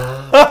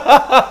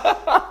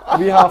 A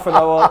wee half an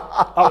hour,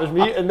 that was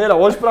me, and then I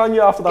was brand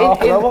new after the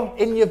half an hour.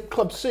 in your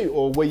club suit,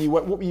 or what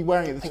were you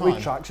wearing at the I think time? we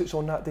had tracksuits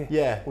on that day.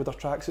 Yeah. With our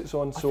tracksuits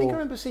on, I so think I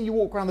remember seeing you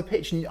walk around the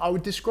pitch, and I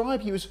would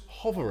describe you as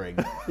hovering.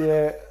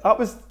 yeah, I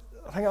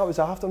think that was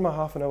after my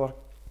half an hour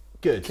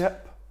Good.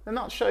 kip. And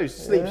that shows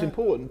sleep's Yeah. an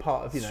important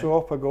part of, you know. So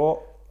up I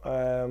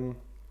got.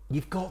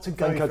 You've got to I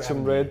go think I for had some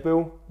haven't you? Red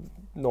Bull,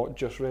 not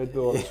just Red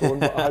Bull on its own,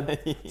 but I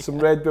had some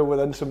Red Bull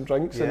within some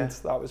drinks, Yeah. and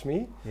that was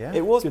me. Yeah.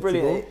 It was Good to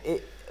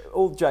brilliant.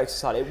 All jokes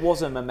aside, it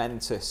was a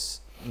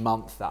momentous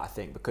month, that I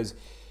think, because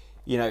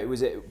it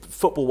was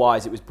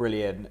football-wise, it was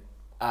brilliant,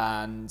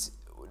 and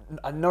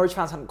Norwich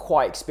fans hadn't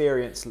quite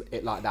experienced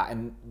it like that,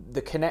 and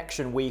the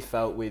connection we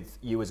felt with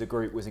you as a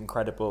group was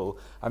incredible.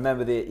 I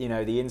remember the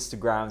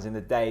Instagrams in the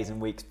days and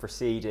weeks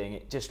preceding.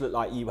 It just looked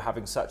like you were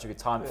having such a good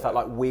time. It felt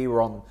like we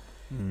were on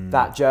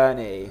that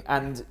journey,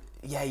 and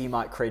yeah, you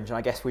might cringe, and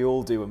I guess we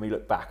all do when we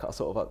look back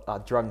at our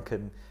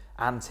drunken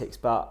antics,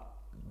 but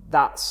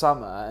that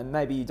summer, and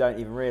maybe you don't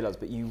even realise,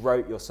 but you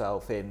wrote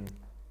yourself in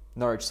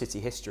Norwich City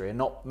history, and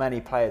not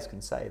many players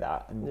can say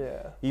that, and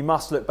you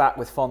must look back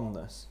with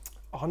fondness.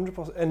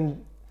 100%.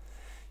 And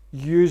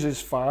yous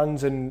as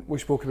fans, and we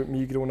spoke about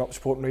me growing up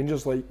supporting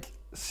Rangers, like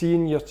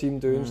seeing your team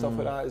doing stuff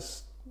like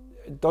that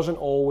it doesn't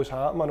always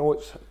happen. I know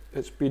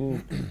it's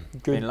been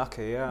good Been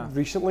lucky, yeah.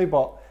 recently,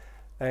 but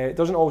it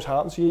doesn't always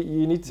happen. So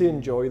you need to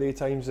enjoy the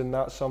times. And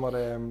that summer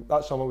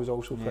was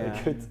also very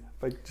good.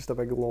 Just a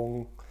big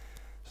long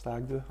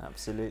stag do.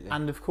 Absolutely.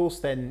 And of course,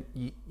 then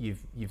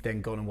you've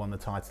then gone and won the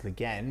title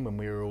again when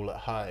we were all at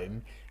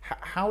home.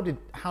 How did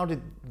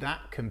that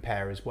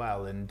compare as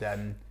well? And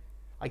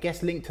I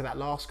guess linked to that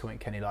last comment,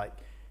 Kenny, like,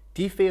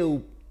 do you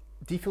feel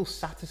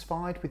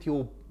satisfied with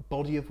your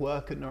body of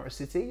work at Norwich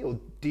City, or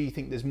do you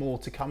think there's more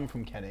to come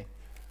from Kenny?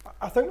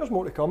 I think there's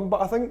more to come,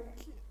 but I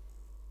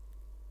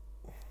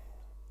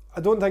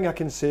don't think I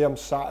can say I'm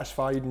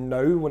satisfied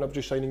now when I'm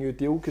just signing a new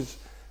deal, because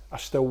I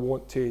still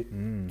want to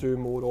do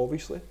more,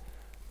 obviously.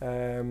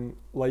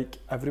 Like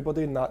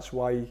everybody, and that's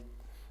why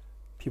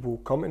people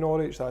come to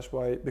Norwich. That's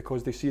why,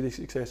 because they see the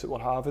success that we're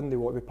having, they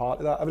want to be part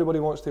of that. Everybody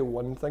wants to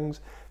win things.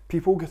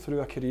 People go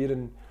through a career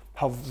and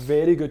have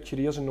very good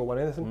careers and not win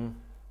anything,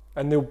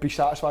 and they'll be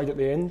satisfied at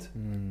the end.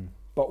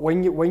 But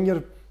when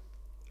you're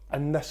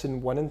in this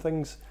and winning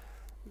things,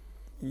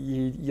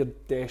 you're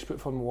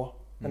desperate for more.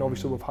 And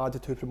obviously we've had the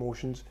 2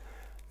 promotions,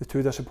 the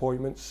 2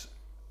 disappointments,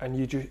 and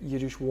you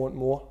just want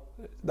more.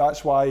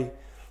 That's why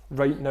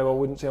right now I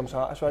wouldn't say I'm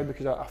satisfied,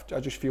 because I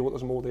just feel like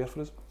there's more there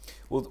for us.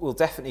 We'll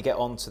definitely get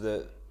on to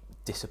the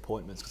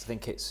disappointments, because I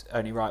think it's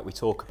only right we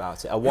talk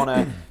about it. I want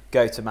to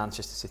go to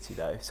Manchester City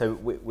though. So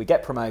we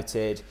get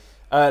promoted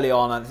early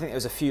on. I think there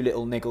was a few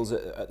little niggles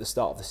at the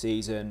start of the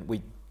season.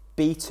 We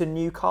beaten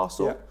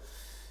Newcastle. Yeah.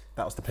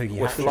 That was the Poogie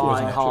We're hat-trick,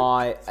 flying wasn't it?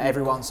 high.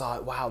 Everyone's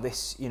like, wow,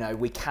 this,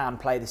 we can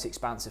play this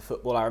expansive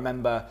football. I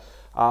remember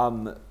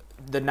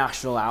the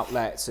national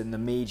outlets and the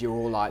media were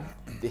all like,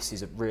 this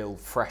is a real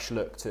fresh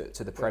look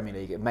to the Premier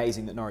League.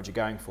 Amazing that Norwich are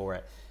going for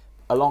it.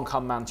 Along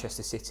come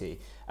Manchester City.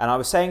 And I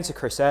was saying to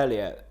Chris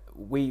earlier,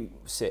 we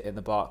sit in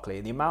the Barclay,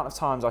 and the amount of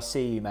times I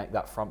see you make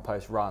that front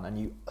post run, and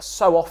you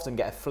so often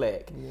get a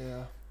flick.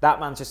 Yeah. That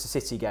Manchester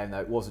City game,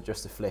 though, it wasn't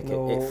just a flick.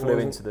 No, it flew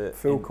wasn't. into the...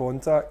 Full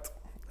contact.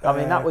 I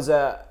mean, that was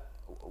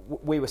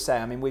we were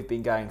saying, I mean, we've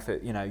been going for,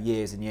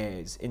 years and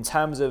years. In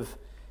terms of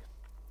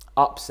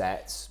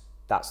upsets,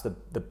 that's the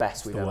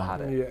best we've ever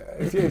had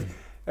it. Yeah.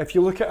 If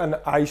you look at an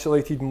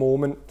isolated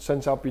moment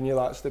since I've been here,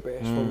 that's the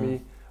best for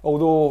me.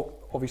 Although,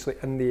 obviously,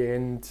 in the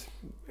end,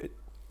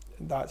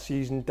 that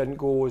season didn't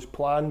go as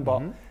planned,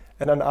 but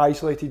in an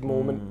isolated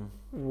moment,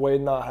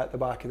 when that hit the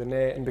back of the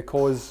net, and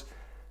because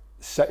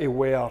City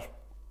were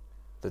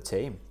The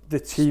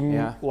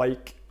team,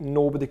 like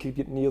nobody could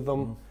get near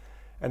them,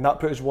 and that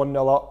put us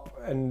 1-0 up,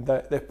 and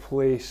the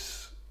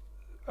place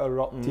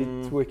erupted.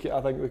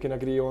 I think we can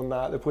agree on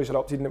that. The place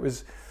erupted, and it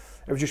was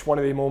just one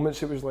of the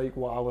moments. It was like,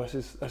 wow, this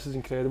is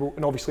incredible.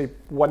 And obviously,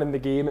 winning the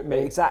game, it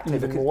meant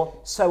even more.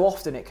 So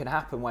often it can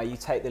happen where you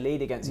take the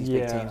lead against these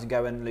big teams and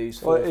go and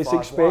lose 4-5-1. Well, it's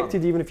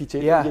expected, even if you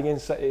take the lead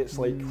against City. It's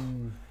like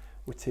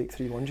we take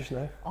 3-1 just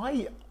now.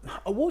 I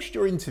watched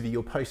your interview,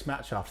 your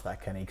post-match after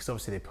that, Kenny, because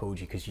obviously they pulled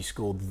you because you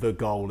scored the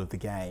goal of the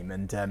game,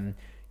 and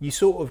you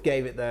sort of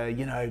gave it the,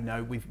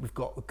 no, we've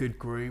got a good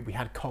group, we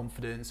had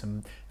confidence,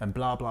 and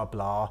blah blah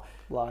blah.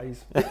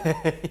 Lies.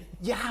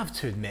 You have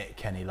to admit,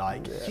 Kenny,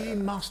 you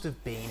must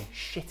have been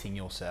shitting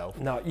yourself.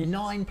 No,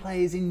 9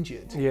 players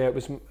injured. Yeah, it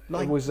was.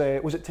 Was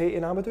it Tate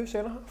and Amadou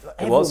centre half?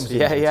 It was.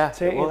 Yeah.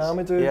 Tate and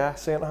Amadou Yeah.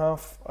 centre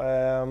half.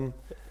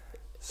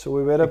 So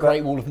we were The a Great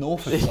bit Wall of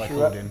Norfolk, as I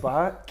called him.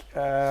 back.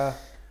 Yeah,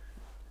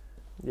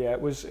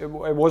 it was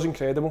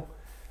incredible.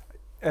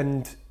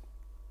 And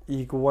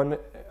you go in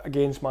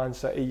against Man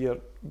City, you're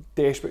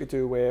desperate to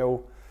do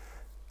well.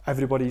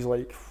 Everybody's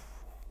like,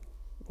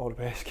 all the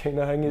best kind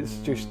of thing. It's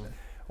just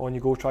on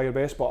you go, try your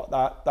best. But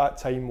that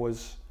time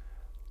was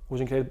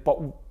incredible. But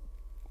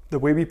the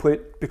way we played,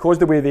 because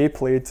the way they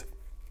played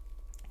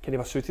kind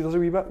of suited us a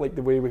wee bit, like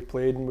the way we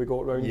played and we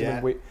got round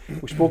them.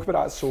 And we spoke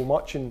about that so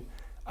much, and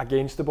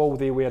against the ball,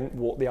 they weren't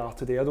what they are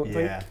today, I don't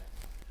think.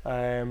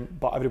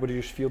 But everybody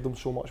just feared them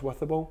so much with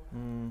the ball.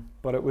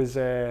 But it was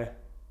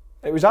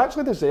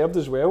actually deserved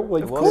as well.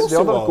 Like the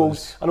other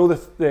goals, I know the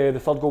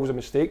third goal was a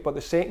mistake, but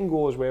the second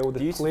goal as well, the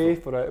Beautiful. Play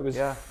for it,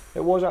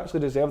 it was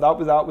actually deserved.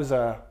 That was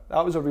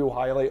a real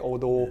highlight.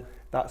 Although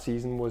that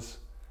season was.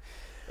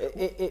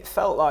 It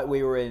felt like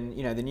we were in,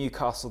 the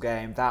Newcastle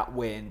game, that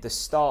win. The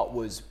start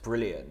was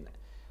brilliant.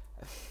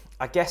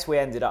 I guess we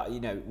ended up,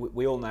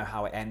 we all know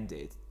how it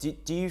ended.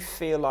 Do you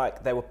feel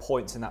like there were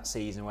points in that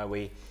season where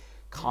we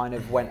kind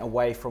of went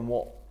away from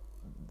what,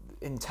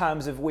 in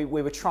terms of we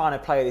were trying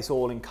to play this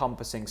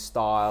all-encompassing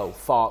style,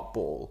 Farke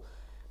ball?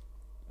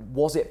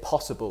 Was it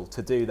possible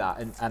to do that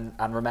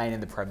and remain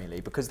in the Premier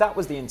League? Because that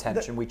was the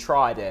intention. We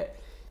tried it.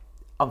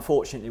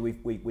 Unfortunately,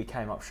 we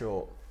came up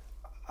short.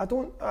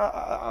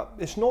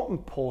 It's not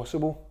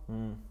impossible,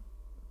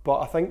 but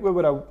I think we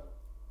were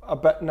a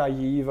bit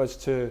naive as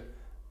to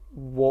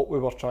what we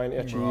were trying to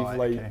achieve.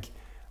 Right,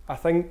 I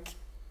think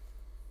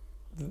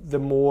the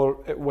more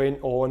it went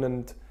on,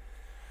 and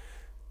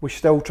we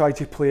still tried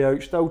to play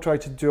out, still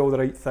tried to do all the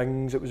right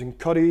things. It was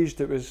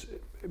encouraged. It was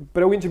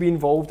brilliant to be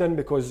involved in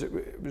because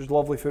it was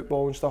lovely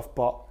football and stuff.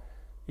 But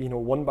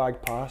one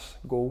bag pass,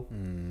 goal,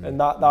 and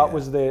that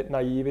was the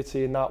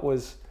naivety, and that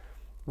was.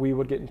 We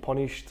were getting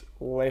punished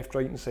left,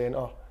 right and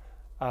centre,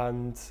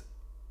 and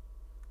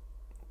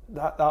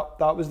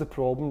that was the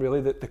problem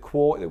really, that the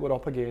quality that we're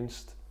up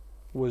against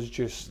was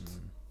just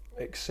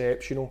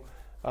exceptional,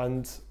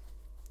 and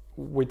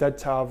we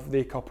did have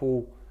the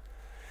couple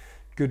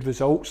good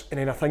results,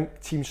 and then I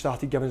think teams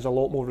started giving us a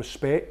lot more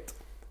respect,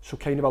 so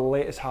kind of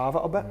let us have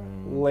it a bit,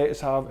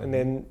 and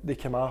then they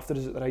came after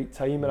us at the right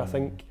time, and I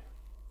think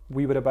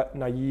we were a bit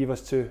naive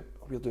as to,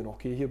 we're doing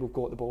okay here, we've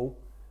got the ball.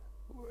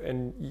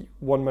 And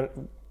 1 minute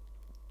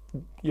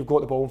you've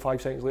got the ball and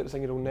 5 seconds later it's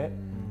in your own net,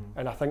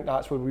 and I think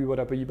that's where we were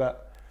a wee bit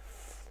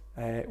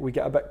we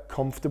get a bit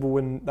comfortable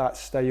in that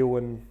style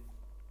and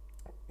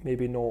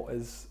maybe not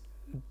as,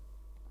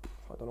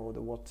 I don't know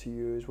the word to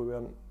use, we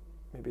weren't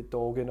maybe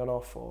dogging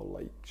enough or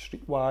like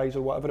streetwise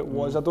or whatever it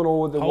was. I don't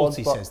know the word.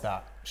 Halsey says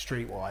that,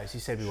 streetwise. He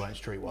said we weren't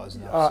streetwise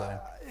enough. So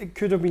it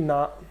could have been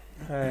that.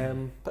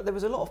 But there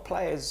was a lot of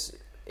players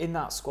in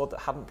that squad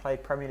that hadn't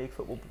played Premier League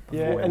football before.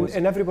 Yeah,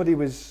 and everybody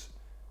was.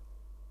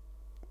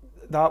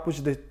 That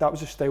was the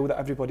style that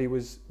everybody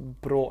was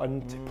brought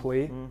in to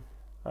play.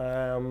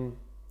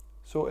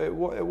 So it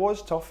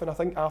was tough, and I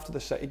think after the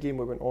City game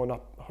we went on a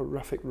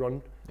horrific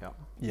run. Yeah.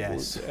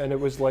 Yes. And it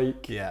was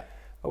like, yeah.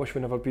 I wish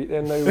we never beat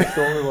them now. We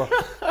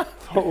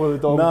thought we were the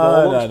dog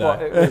bollocks,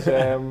 but it was.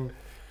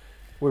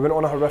 We went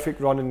on a horrific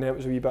run, and then it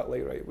was a wee bit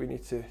like, right,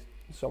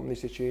 something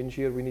needs to change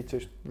here. We need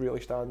to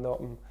really stand up,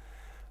 and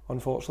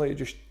unfortunately,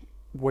 just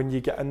when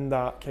you get in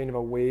that kind of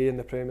a way in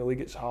the Premier League,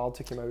 it's hard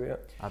to come out of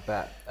it. I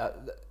bet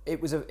it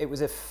was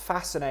a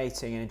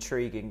fascinating and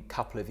intriguing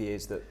couple of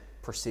years that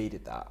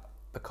preceded that,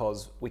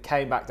 because we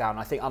came back down.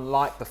 I think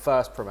unlike the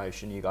first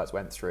promotion you guys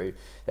went through,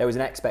 there was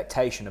an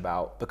expectation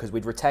about, because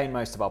we'd retained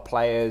most of our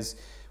players.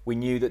 We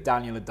knew that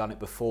Daniel had done it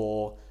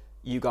before.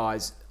 You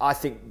guys, I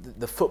think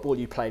the football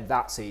you played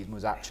that season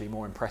was actually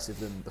more impressive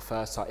than the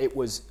first time. It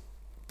was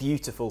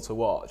beautiful to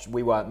watch.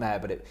 We weren't there,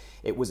 but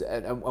it was,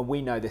 and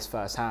we know this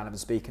firsthand. I've been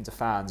speaking to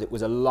fans. It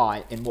was a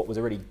light in what was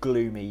a really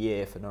gloomy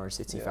year for Norwich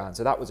City fans.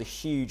 So that was a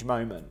huge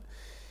moment.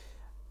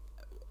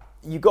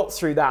 You got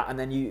through that, and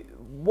then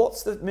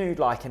what's the mood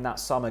like in that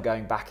summer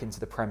going back into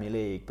the Premier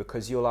League?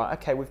 Because you're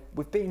like, okay,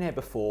 we've been here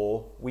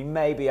before. We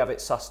maybe have it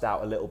sussed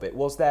out a little bit.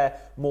 Was there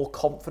more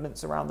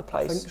confidence around the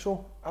place? I think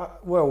so.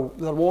 Well,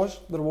 there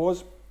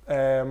was,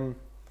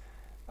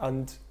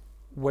 and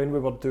when we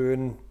were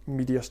doing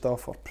media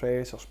stuff or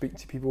press or speaking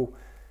to people,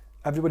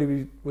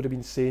 everybody would have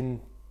been saying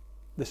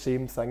the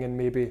same thing, and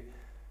maybe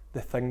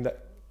the thing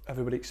that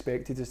everybody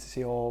expected is to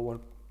say, oh,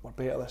 we're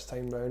better this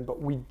time round,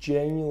 but we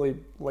genuinely,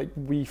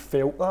 we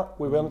felt that.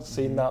 We weren't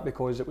saying that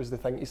because it was the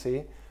thing to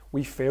say.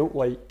 We felt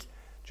like,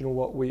 do you know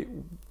what, we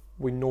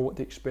know what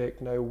to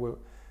expect now.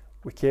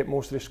 We kept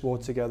most of the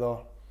squad together.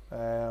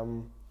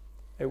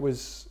 There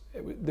was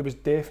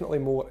definitely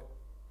more.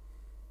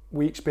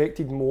 We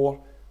expected more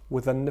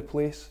within the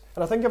place,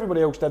 and I think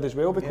everybody else did as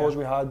well, because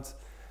we had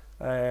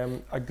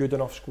a good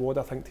enough squad,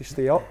 I think, to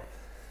stay up.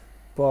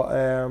 But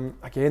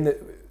again,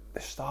 the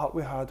start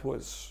we had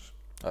was.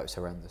 Oh, it was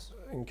horrendous.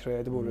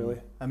 Incredible, really.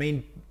 I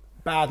mean,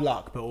 bad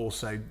luck, but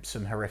also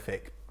some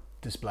horrific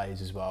displays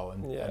as well,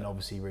 and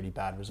obviously really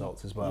bad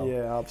results as well.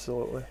 Yeah,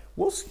 absolutely.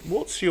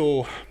 What's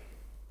your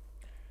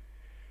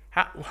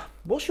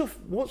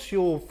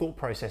thought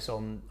process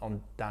on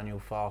Daniel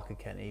Farke,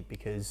 Kenny?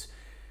 Because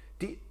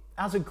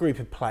as a group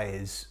of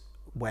players,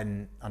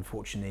 when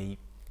unfortunately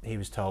he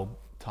was told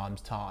time's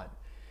time,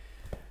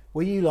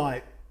 were you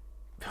like,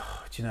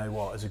 oh, do you know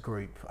what? As a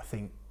group, I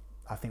think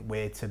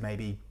we're to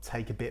maybe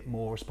take a bit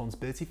more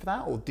responsibility for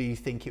that, or do you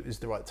think it was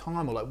the right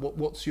time, or like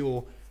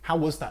how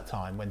was that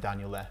time when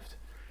Daniel left?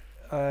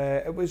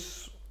 It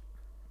was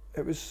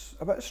a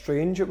bit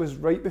strange. It was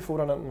right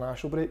before an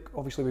international break.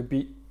 Obviously, we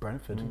beat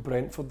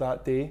Brentford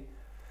that day,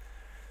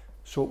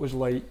 so it was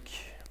like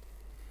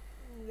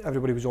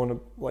everybody was on a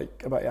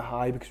bit of a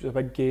high because it was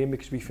a big game,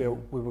 because we felt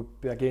we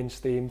would be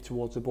against them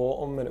towards the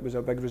bottom, and it was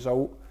a big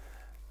result.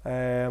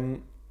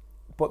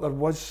 But there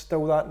was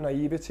still that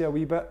naivety a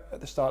wee bit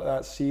at the start of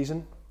that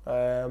season,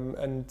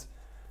 and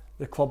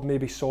the club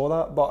maybe saw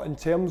that. But in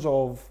terms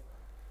of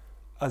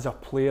as a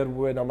player,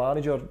 when a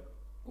manager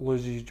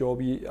loses his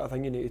job, I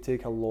think you need to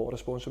take a lot of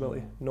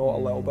responsibility, not a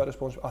little bit of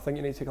responsibility. I think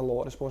you need to take a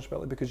lot of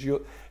responsibility, because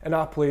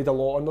I played a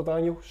lot under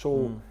Daniel,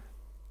 so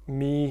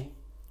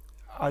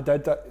I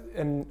did that,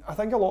 and I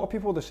think a lot of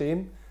people are the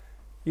same.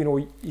 You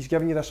know, he's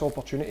giving you this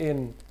opportunity,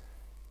 and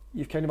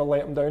you've kind of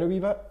let him down a wee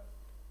bit,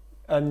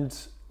 and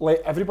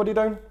let everybody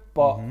down.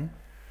 But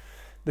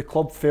the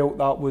club felt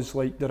that was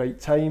like the right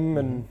time,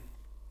 and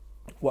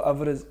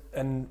whatever is,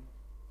 and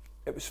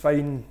it was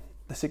fine,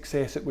 the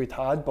success that we'd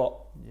had, but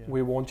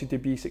we wanted to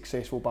be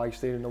successful by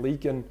staying in the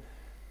league, and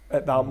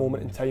at that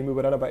moment in time we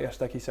were in a bit of a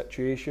sticky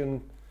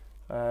situation.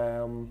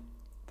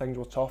 Things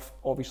were tough.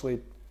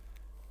 Obviously,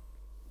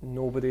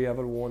 nobody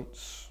ever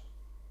wants,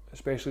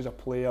 especially as a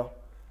player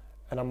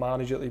and a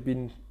manager that they've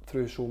been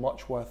through so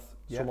much with,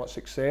 so much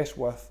success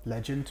with.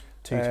 Legend,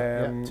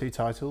 two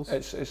titles.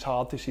 It's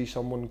hard to see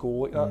someone go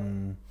like that.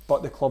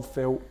 But the club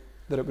felt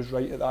that it was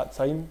right at that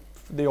time.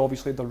 They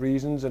obviously had their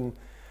reasons, and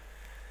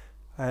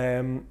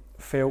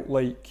felt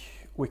like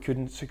we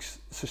couldn't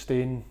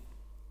sustain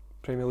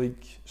Premier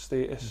League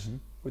status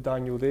with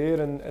Daniel there,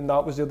 and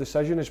that was their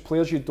decision. As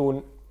players, you've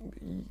got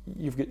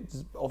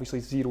obviously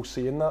zero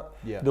say in that.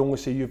 The only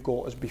say you've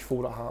got is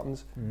before it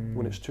happens,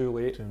 when it's too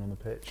late. On the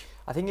pitch.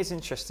 I think it's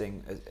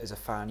interesting as a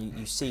fan,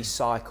 you see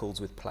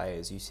cycles with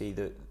players. You see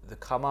the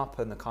come up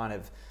and the kind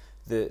of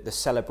the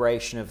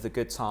celebration of the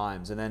good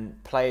times, and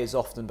then players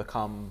often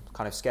become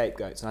kind of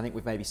scapegoats, and I think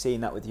we've maybe seen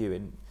that with you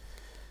in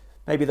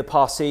maybe the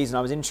past season.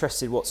 I was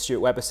interested what Stuart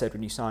Webber said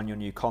when you signed your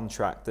new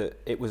contract,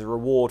 that it was a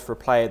reward for a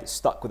player that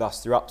stuck with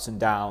us through ups and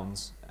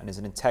downs and is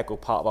an integral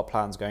part of our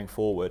plans going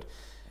forward,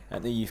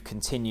 and that you've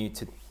continued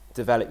to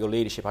develop your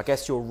leadership. I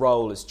guess your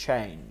role has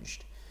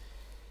changed,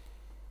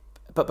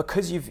 but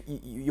because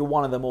you're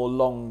one of the more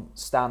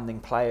long-standing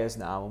players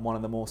now and one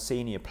of the more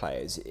senior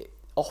players,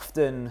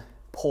 often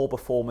poor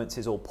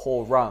performances or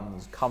poor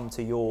runs come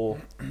to your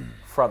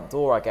front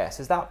door, I guess.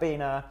 Has that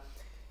been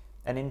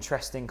an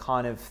interesting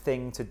kind of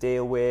thing to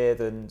deal with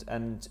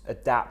and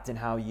adapt in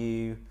how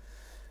you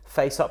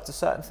face up to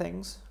certain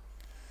things?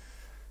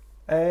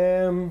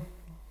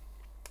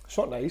 It's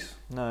not nice.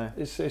 No.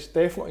 It's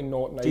definitely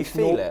not nice. Do you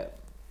feel it?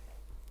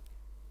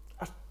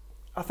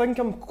 I think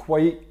I'm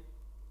quite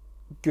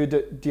good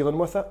at dealing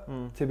with it,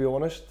 to be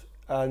honest.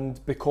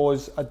 And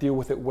because I deal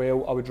with it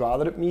well, I would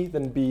rather it me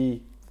than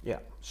be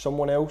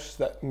someone else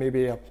that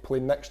maybe I'm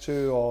playing next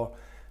to, or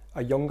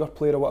a younger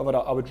player or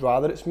whatever. I would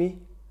rather it's me.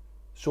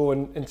 So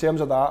in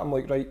terms of that, I'm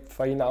like, right,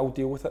 fine, I'll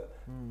deal with it.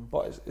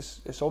 But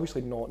it's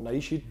obviously not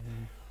nice.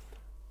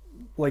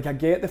 Like, I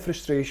get the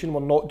frustration,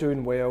 we're not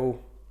doing well.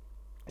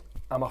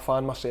 I'm a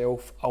fan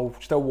myself. I'll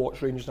still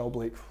watch Rangers and I'll be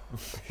like,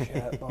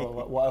 shit,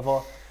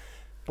 whatever.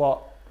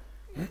 But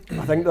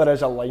I think there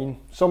is a line.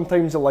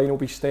 Sometimes the line will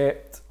be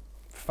stepped.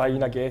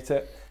 Fine, I get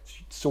it.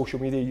 Social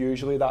media,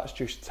 usually that's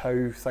just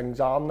how things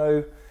are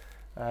now.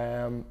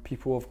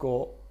 People have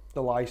got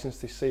the license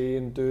to say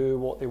and do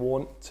what they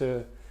want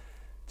to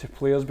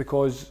players,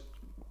 because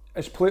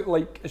as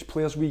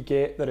players we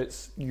get that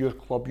it's your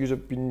club. You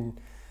have been,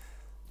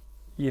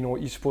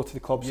 you supported the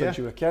club since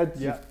you were a kid.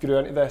 You grew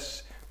into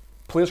this.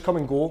 Players come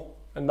and go,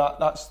 and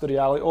that's the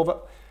reality of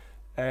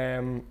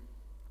it.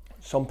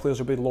 Some players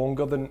will be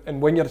longer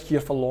and when you're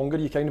here for longer,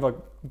 you kind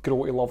of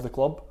grow to love the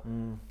club.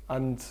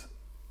 And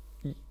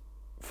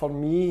for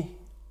me,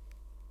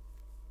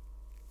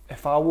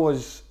 if I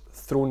was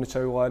throwing the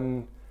towel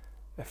in,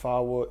 if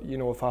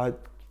I had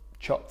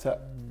chucked it,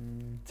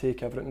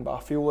 take everything, but I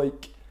feel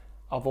like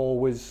I've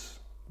always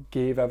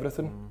gave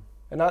everything,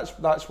 and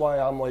that's why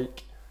I'm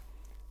like,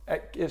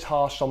 it's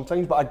harsh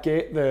sometimes, but I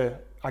get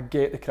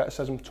the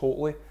criticism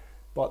totally,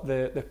 but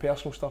the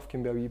personal stuff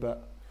can be a wee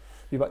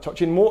bit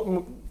touching.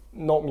 More,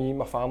 not me,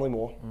 my family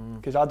more,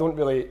 because I don't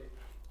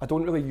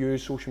really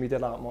use social media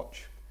that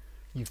much.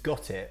 You've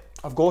got it.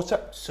 I've got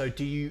it.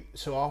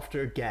 So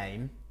after a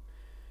game,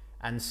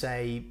 and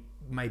say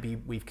maybe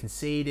we've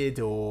conceded,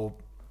 or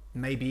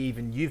maybe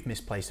even you've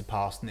misplaced a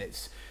pass and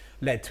it's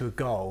led to a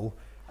goal,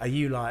 are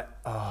you like,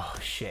 oh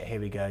shit, here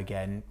we go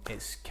again,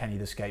 it's Kenny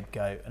the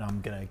scapegoat and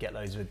I'm going to get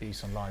loads of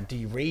abuse online? Do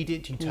you read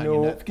it? Do you turn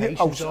your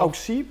notifications off?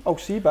 I'll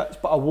see bits,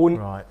 but I won't.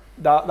 Right.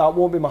 That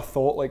won't be my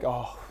thought, like,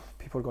 oh,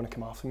 people are going to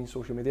come after me on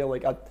social media.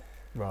 Like,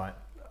 right.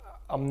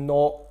 I'm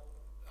not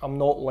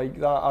like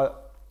that.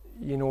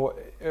 you know,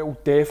 it'll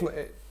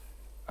definitely.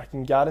 I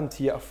can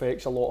guarantee it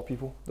affects a lot of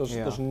people.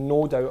 There's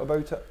no doubt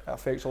about it. It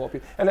affects a lot of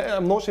people, and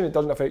I'm not saying it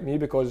doesn't affect me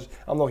because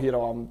I'm not here.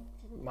 I'm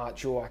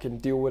macho. I can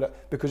deal with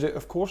it because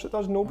of course it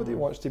does. Nobody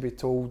wants to be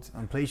told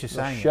I'm pleased you're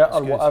saying shit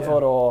or good, whatever,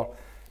 or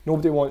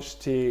nobody wants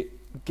to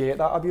get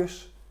that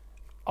abuse.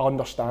 I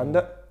understand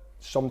it.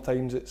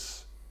 Sometimes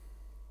it's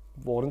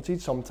warranted.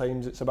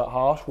 Sometimes it's a bit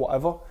harsh.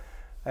 Whatever,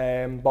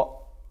 but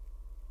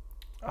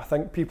I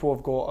think people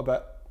have got a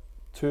bit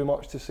too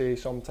much to say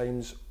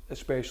sometimes,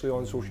 especially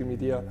on social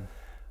media.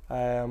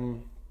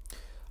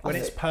 When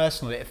it's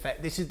personal, it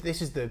affects.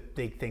 This is the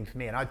big thing for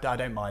me, and I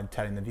don't mind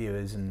telling the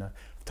viewers, and I've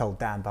told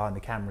Dan behind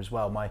the camera as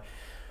well. My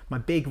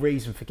big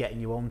reason for getting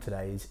you on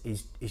today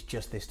is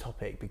just this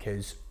topic,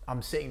 because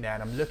I'm sitting there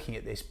and I'm looking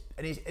at this,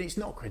 and it's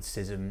not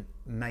criticism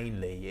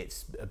mainly,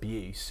 it's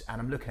abuse,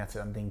 and I'm looking at it,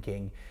 I'm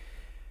thinking,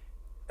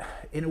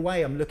 in a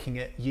way, I'm looking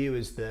at you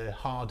as the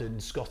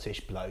hardened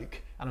Scottish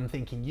bloke, and I'm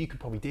thinking you could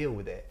probably deal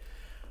with it,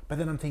 but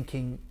then I'm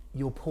thinking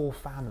your poor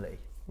family.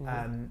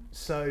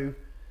 So,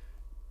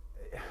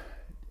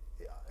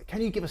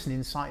 can you give us an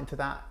insight into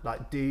that?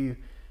 Like, do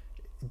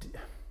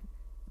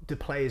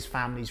players'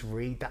 families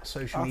read that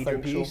social media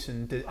abuse? So.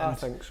 And I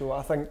think so.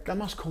 I think that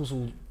must cause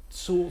all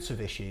sorts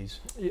of issues.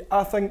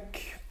 I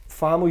think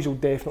families will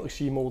definitely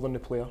see more than the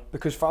player,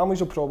 because families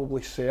will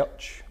probably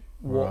search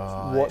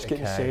what's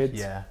getting said.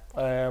 Yeah.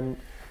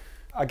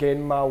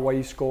 Again, my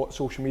wife's got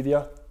social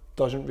media,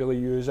 doesn't really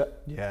use it,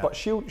 but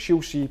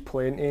she'll see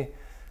plenty.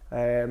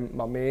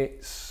 My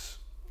mates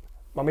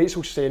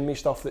will send me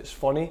stuff that's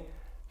funny,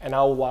 and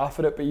I'll laugh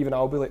at it, but even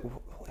I'll be like,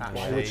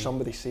 why would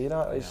somebody say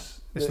that? It's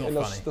not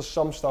funny. There's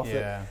some stuff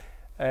that.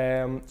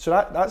 So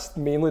that's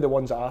mainly the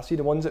ones that I see,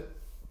 the ones that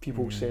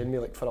people send me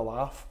like for a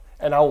laugh,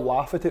 and I'll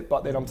laugh at it.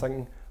 But then I'm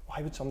thinking,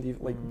 why would somebody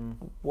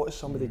what is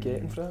somebody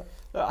getting for it?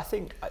 Look, I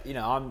think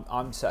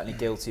I'm certainly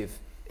guilty of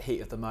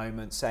heat of the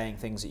moment, saying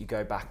things that you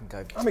go back and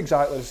go. I'm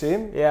exactly the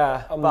same.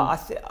 Yeah,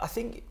 but I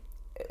think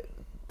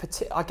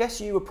I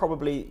guess you were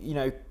probably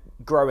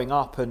growing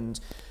up and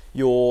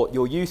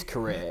your youth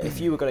career, if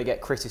you were going to get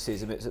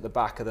criticism, it's at the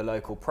back of the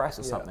local press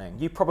or something.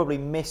 You probably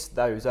missed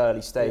those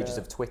early stages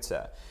of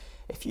Twitter.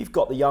 If you've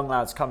got the young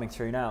lads coming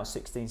through now,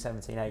 16,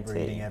 17, 18,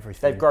 reading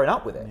everything, they've grown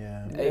up with it.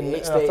 Yeah.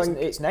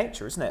 It's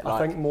nature, isn't it? I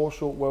think more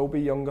so it will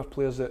be younger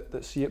players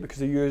that see it, because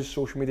they use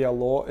social media a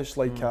lot. It's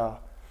like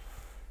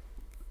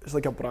it's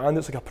like a brand,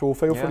 it's like a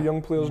profile for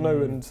young players now,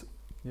 and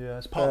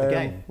it's part of the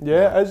game.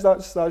 Yeah, it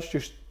is. That's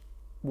just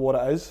what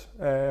it is.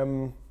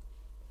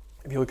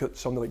 If you look at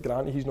somebody like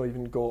Grant, he's not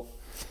even got.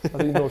 I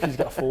don't even know if he's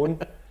got a phone.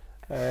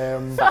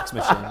 Fax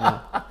machine.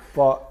 Yeah.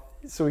 But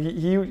so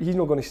he's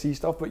not going to see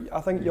stuff. But I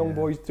think young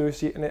boys do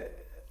see it, and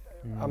it.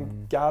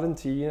 I'm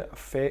guaranteeing it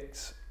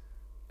affects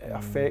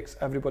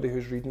everybody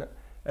who's reading it.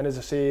 And as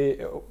I say,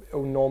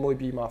 it'll normally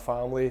be my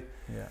family.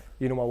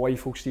 Yeah. My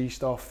wife will see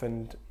stuff,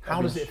 and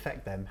how does it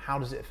affect them? How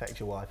does it affect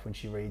your wife when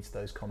she reads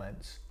those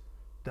comments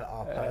that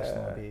are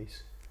personal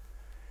abuse?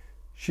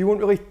 She won't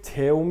really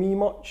tell me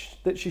much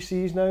that she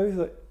sees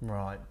now.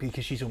 Right,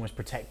 because she's almost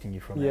protecting you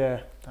from it.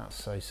 Yeah. That's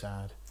so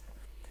sad.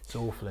 It's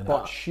awful, isn't it?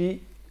 But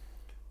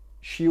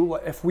she'll,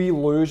 if we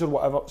lose or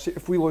whatever,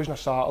 if we lose on a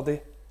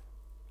Saturday,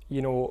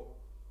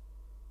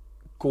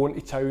 going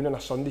to town on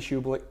a Sunday,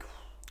 she'll be like,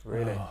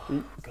 really?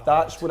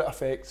 That's what it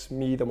affects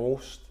me the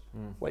most.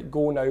 Like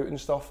going out and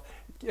stuff.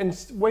 And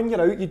when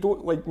you're out, you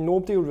don't,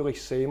 nobody will really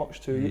say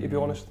much to you, to be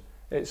honest.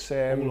 It's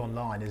all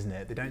online, isn't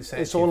it? They don't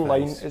say it's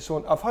online. It's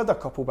on. I've had a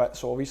couple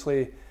bits,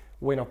 obviously,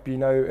 when I've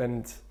been out,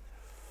 and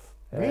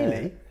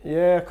really,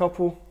 yeah, a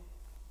couple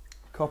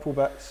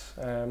bits.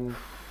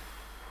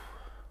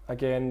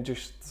 Again,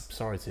 just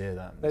sorry to hear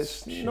that.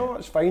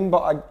 It's fine,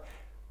 but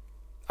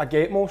I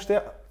get most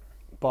of it.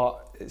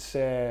 But it's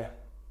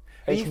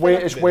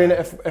when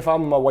if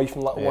I'm my wife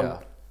and little one,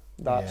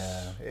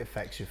 it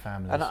affects your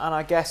family. And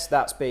I guess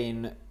that's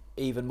been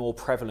even more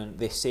prevalent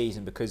this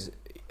season, because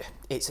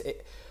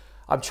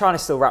I'm trying to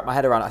still wrap my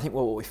head around it. I think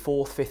we're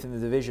 4th, 5th in the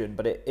division,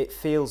 but it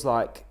feels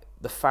like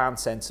the fan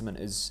sentiment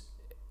has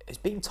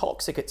been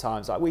toxic at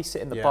times. Like, we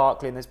sit in the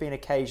Barclay, and there's been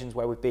occasions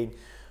where we've been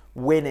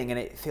winning, and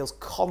it feels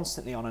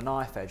constantly on a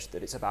knife edge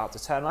that it's about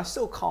to turn. And I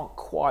still can't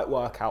quite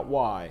work out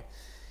why,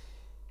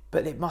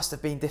 but it must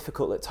have been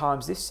difficult at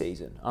times this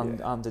season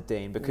under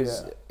Dean,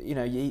 because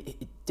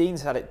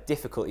Dean's had it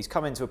difficult. He's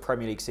come into a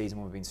Premier League season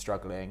when we've been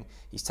struggling.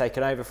 He's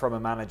taken over from a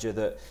manager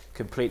that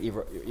completely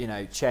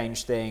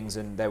changed things,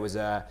 and there was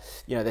they're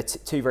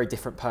two very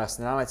different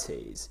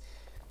personalities.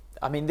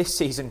 I mean, this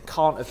season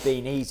can't have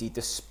been easy,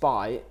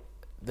 despite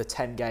the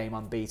 10-game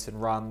unbeaten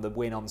run, the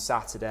win on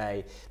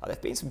Saturday.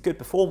 There've been some good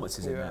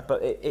performances in there,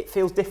 but it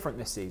feels different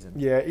this season.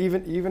 Yeah,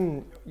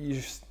 even you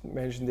just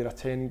mentioned there a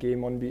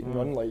 10-game unbeaten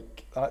run.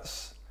 Like,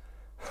 that's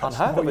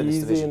unheard of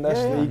easy in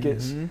this league.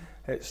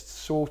 It's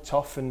so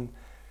tough, and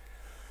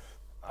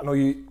I know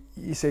you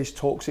say it's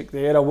toxic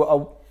there.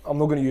 I'm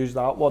not going to use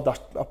that word.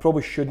 I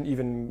probably shouldn't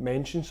even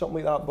mention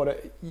something like that,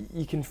 but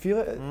you can feel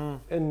it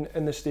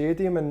in the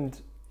stadium. And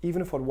even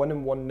if we're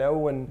winning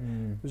 1-0, and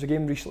there was a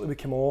game recently we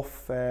came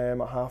off at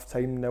half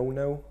time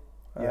 0-0,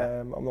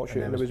 Yeah. I'm not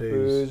sure And there was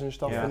booze and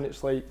stuff, and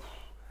it's like,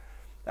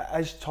 it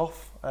is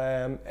tough,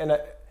 and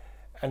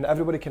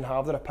everybody can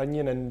have their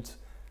opinion, and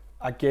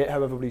I get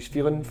how everybody's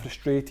feeling,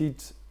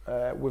 frustrated.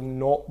 We've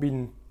not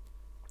been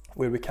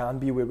where we can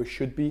be, where we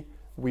should be.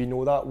 We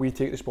know that, we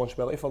take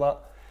responsibility for that,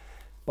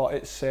 but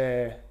it's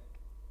that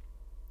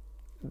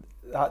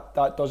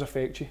does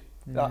affect you.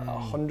 That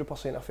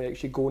 100%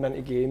 affects you going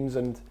into games,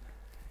 and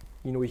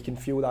you know, you can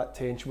feel that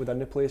tension within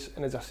the place.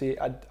 And as I say,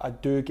 I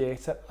do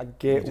get it. I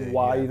get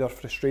why they're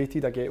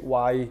frustrated. I get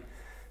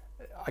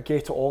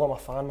it all. I'm a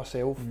fan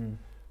myself.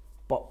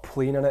 But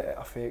playing in it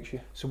affects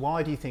you. So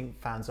why do you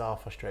think fans are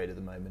frustrated at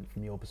the moment,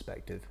 from your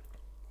perspective?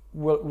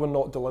 We're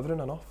not delivering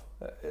enough,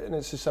 and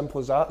it's as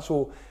simple as that.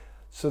 So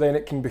then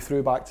it can be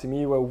through back to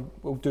me. Well,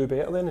 we'll do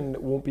better then, and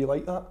it won't be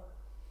like that.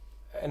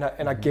 And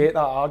I get that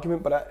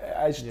argument, but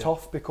it is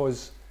tough,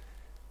 because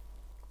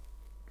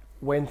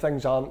when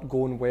things aren't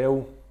going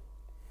well,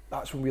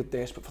 that's when we're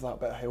desperate for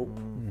that bit of help.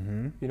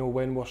 You know,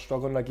 when we're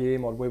struggling a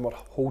game, or when we're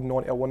holding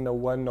on to a 1-0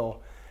 win, or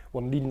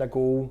we're needing a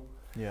goal.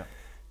 Yeah.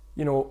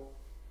 You know,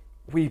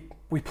 we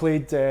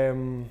played. I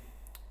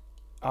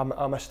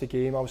missed the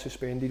game. I was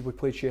suspended. We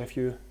played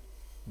Sheffield.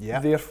 Yeah.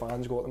 Their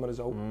fans got them a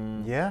result.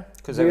 Yeah.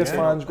 Because their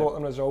fans got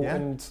them a result,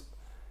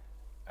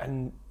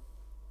 and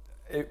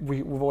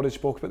we've already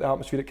spoke about the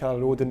atmosphere at Carrow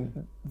Road,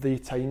 and the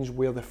times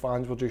where the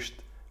fans were just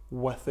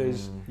with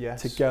us,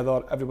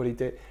 together, everybody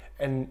did.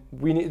 And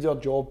we need to do our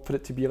job for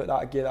it to be like that.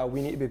 I get that.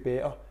 We need to be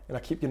better, and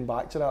I keep getting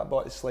back to that.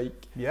 But it's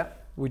like,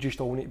 we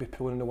just all need to be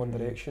pulling in the one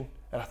direction,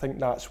 and I think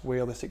that's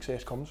where the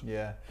success comes.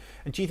 Yeah.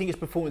 And do you think it's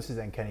performances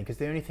then, Kenny? Because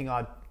the only thing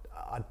I'd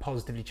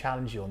positively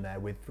challenge you on there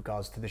with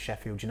regards to the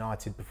Sheffield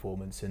United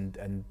performance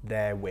and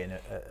their win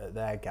at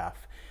their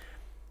gaff,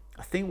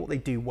 I think what they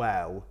do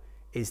well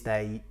is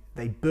they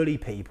bully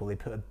people. They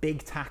put a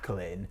big tackle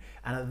in,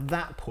 and at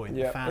that point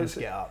the fans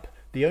get up.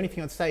 The only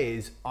thing I'd say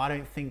is I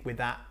don't think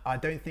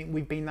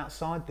we've been that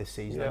side this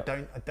season.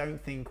 I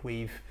don't think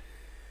we've.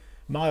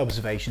 My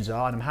observations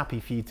are, and I'm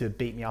happy for you to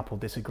beat me up or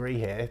disagree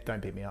here.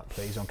 Don't beat me up,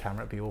 please, on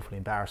camera. It'd be awfully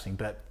embarrassing.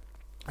 But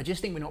I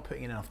just think we're not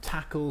putting in enough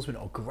tackles. We're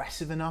not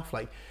aggressive enough.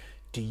 Like,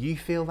 do you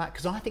feel that?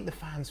 Because I think the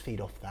fans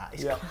feed off that.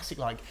 It's classic.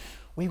 Like,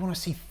 we want to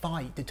see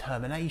fight,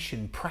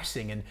 determination,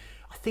 pressing, and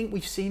I think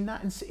we've seen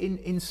that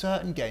in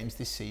certain games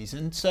this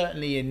season.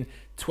 Certainly in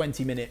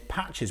 20-minute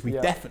patches,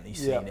 we've definitely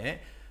seen it.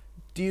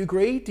 Do you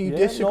agree? Do you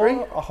disagree?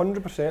 No,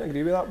 100%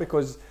 agree with that,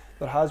 because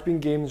there has been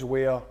games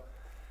where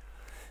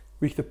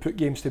we could have put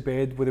games to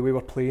bed with the way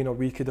we're playing, or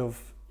we could have,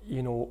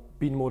 you know,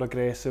 been more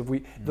aggressive.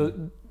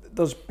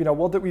 There's been a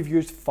word that we've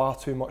used far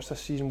too much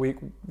this season. We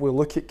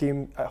look at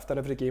game after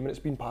every game, and it's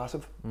been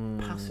passive.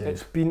 Passive.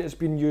 It's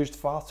been used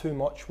far too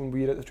much when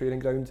we're at the training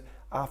ground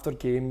after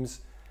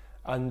games,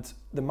 and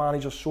the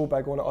manager's so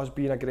big on us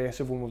being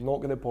aggressive when we've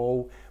not got the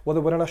ball.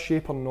 Whether we're in a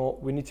shape or not,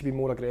 we need to be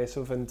more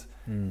aggressive, and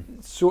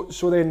so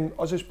then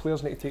us as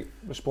players need to take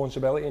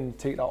responsibility and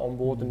take that on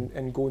board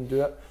and go and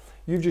do it.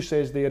 You've just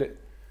said there, it,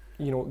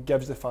 you know,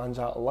 gives the fans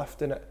that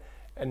lift in it,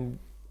 and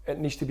it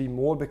needs to be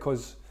more,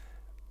 because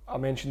I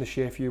mentioned the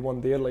Sheffield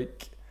one there,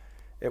 like,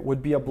 it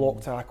would be a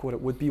block tackle, or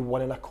it would be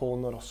winning a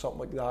corner or something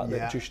like that.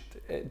 That just,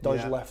 it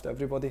does lift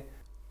everybody.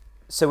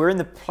 So we're in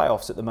the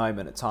playoffs at the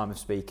moment at time of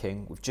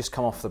speaking. We've just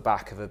come off the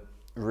back of a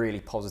really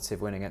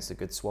positive win against a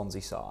good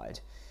Swansea side.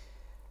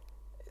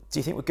 Do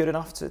you think we're good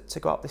enough to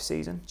go up this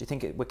season? Do you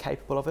think we're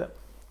capable of it?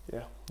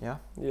 Yeah.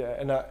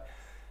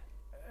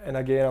 And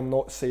again, I'm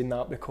not saying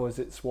that because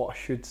it's what I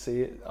should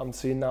say. I'm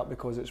saying that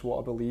because it's what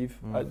I believe.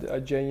 I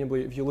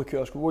genuinely, if you look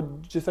at our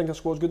squad, do you think our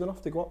squad's good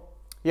enough to go up?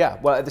 Yeah,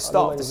 well, at the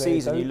start of the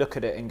season, you look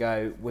at it and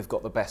go, we've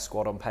got the best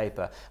squad on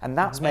paper. And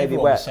that's maybe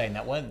where saying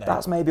that, weren't they?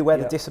 That's maybe where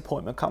the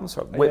disappointment comes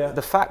from.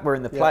 The fact we're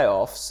in the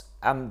playoffs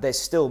and there's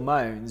still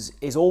moans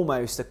is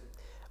almost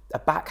a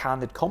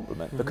backhanded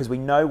compliment, because we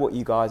know what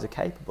you guys are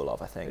capable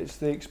of, I think. It's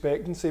the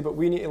expectancy, but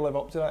we need to live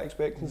up to that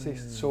expectancy.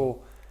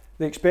 So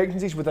the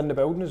expectancy's within the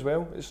building as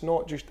well. It's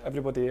not just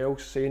everybody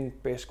else saying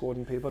best squad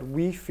on paper.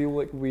 We feel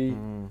like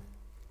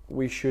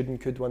we should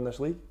and could win this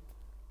league.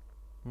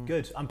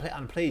 Good.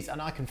 I'm pleased,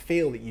 and I can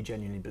feel that you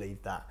genuinely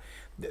believe that.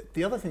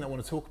 The other thing I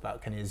want to talk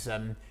about, Ken, is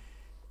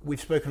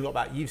we've spoken a lot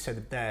about. You've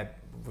said there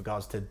with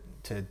regards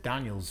to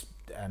Daniel's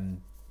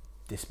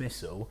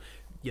dismissal.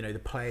 You know, the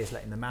players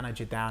letting the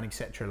manager down,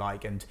 etc.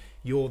 Like, and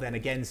you're then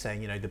again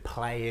saying, you know, the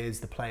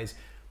players.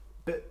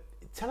 But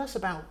tell us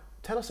about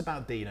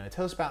Dino.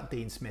 Tell us about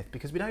Dean Smith,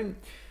 because we don't.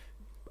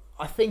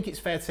 I think it's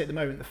fair to say at the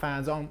moment the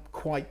fans aren't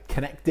quite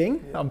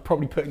connecting. I'm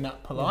probably putting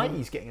that polite.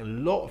 He's getting a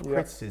lot of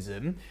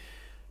criticism.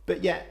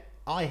 But yet,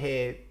 I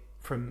hear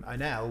from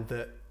Onel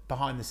that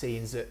behind the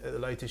scenes at the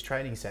Lotus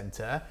Training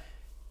Centre,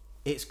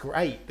 it's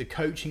great. The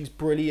coaching's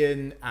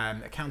brilliant,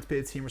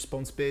 accountability and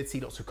responsibility,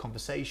 lots of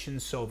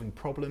conversations, solving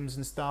problems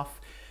and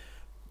stuff.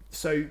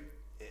 So,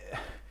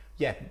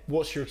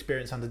 what's your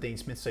experience under Dean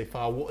Smith so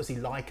far? What is he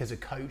like as a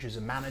coach, as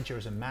a manager,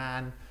 as a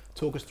man?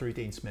 Talk us through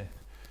Dean Smith.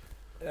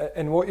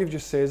 And what you've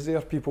just said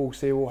there, people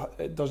say, well,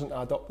 it doesn't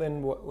add up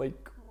then. Why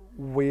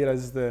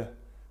is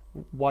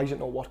it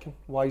not working?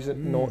 Why is it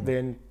not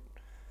then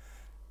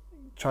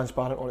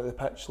transparent onto the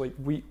pitch. Like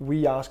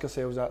we ask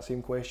ourselves that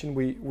same question.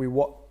 We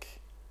work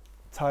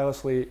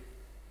tirelessly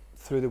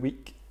through the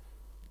week,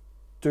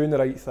 doing the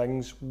right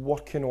things,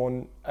 working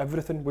on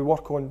everything. We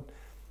work on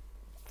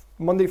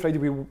Monday, Friday.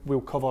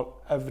 We'll cover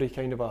every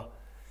kind of a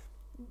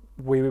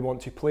way we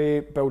want to play,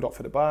 build up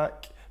for the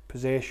back,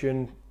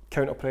 possession,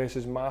 counter press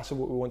is massive.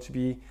 What we want to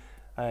be,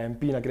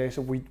 being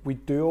aggressive. We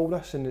do all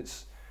this, and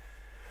it's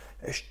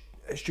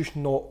just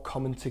not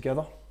coming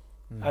together.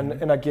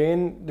 And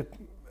again,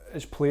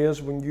 as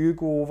players, when you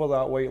go over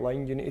that white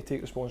line, you need to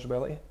take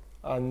responsibility.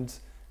 And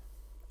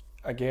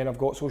again, I've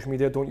got social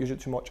media. Don't use it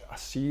too much. I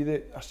see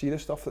the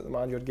stuff that the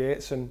manager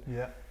gets, and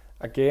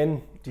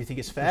again, do you think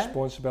it's fair?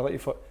 Responsibility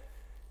for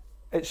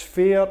it's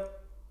fair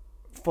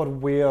for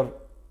where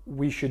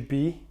we should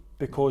be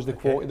because the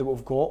quality that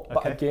we've got.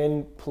 But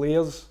again,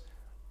 players,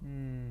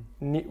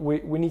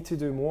 we need to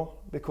do more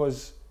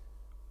because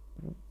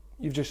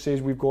you've just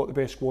said we've got the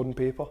best squad on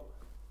paper.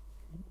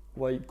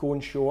 Like, go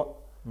and show it.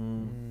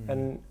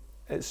 And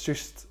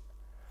it's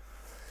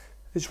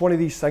one of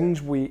these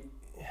things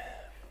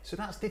So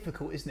that's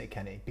difficult, isn't it,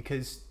 Kenny?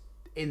 Because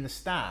in the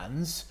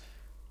stands,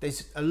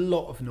 there's a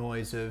lot of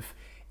noise of,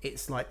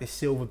 it's like this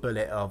silver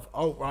bullet of,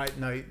 oh right,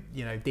 no,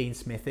 you know, Dean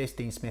Smith this,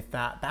 Dean Smith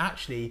that. But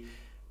actually,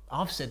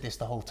 I've said this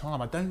the whole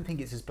time, I don't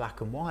think it's as black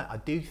and white. I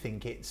do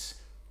think it's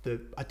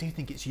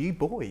you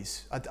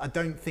boys. I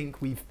don't think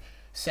we've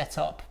set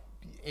up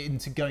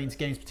into going to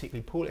games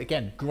particularly poorly.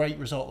 Again, great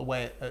result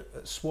away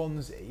at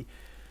Swansea.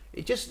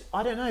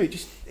 I don't know,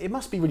 it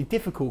must be really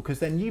difficult because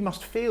then you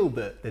must feel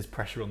that there's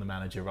pressure on the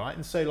manager, right?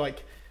 And so,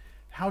 like,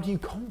 how do you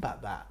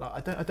combat that?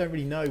 Like, I don't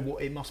really know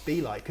what it must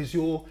be like because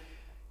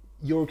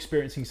you're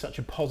experiencing such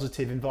a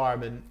positive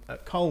environment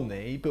at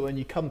Colney, but when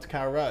you come to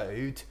Carrow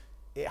Road,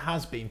 it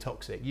has been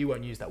toxic. You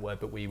won't use that word,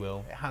 but we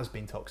will. It has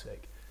been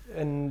toxic.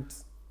 And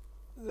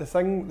the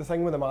thing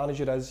with the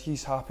manager is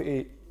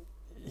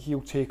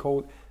he'll take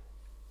all.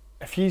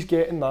 If he's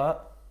getting that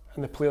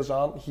and the players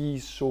aren't,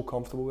 he's so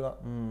comfortable with that.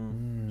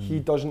 He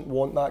doesn't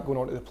want that going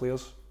on to the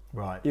players.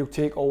 Right. He'll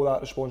take all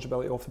that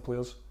responsibility off the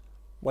players.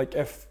 Like,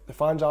 if the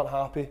fans aren't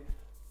happy,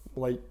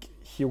 like,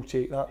 he'll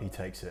take that. He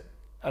takes it.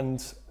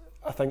 And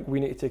I think we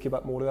need to take a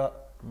bit more of that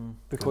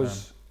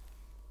because,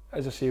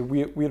 as I say,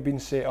 we're being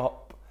set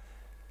up.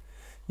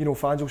 You know,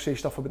 fans will say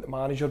stuff about the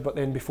manager, but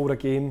then before a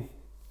game,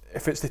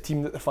 if it's the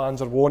team that the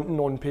fans are wanting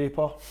on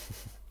paper,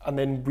 and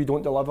then we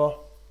don't deliver,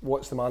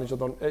 what's the manager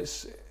done?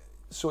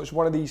 So it's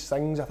one of these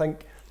things. I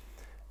think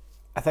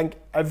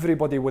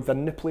everybody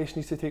within the place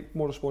needs to take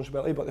more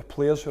responsibility, but the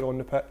players who are on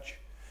the pitch,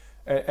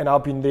 and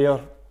I've been there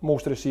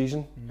most of the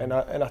season, and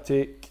I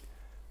take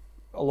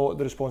a lot of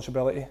the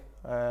responsibility.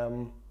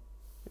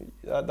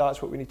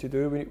 That's what we need to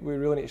do. We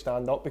really need to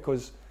stand up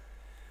because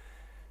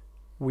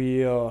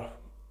we are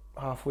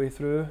halfway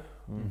through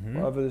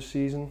whatever the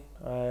season,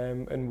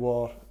 and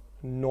we're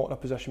not in a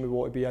position we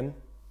want to be in.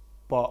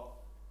 But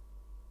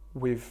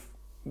we're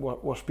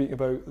speaking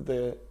about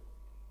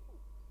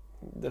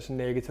this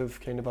negative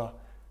kind of a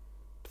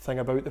thing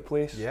about the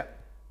place. Yeah.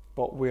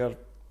 But we're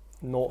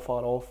not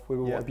far off where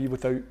we want to be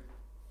without,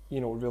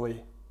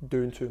 really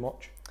doing too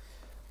much.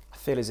 I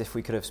feel as if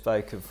we could have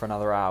spoken for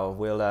another hour.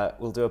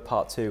 We'll do a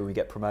part 2 when we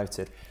get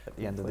promoted at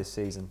the end of this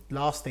season.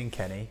 Last thing,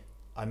 Kenny,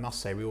 I must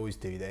say we always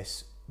do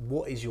this.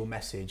 What is your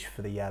message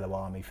for the Yellow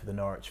Army, for the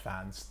Norwich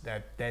fans?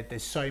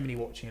 There's so many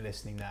watching and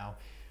listening now.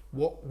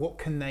 What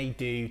can they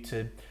do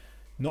to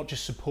not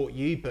just support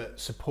you, but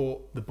support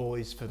the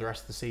boys for the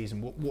rest of the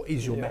season? What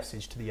is your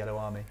message to the Yellow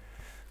Army?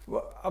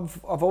 Well,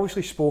 I've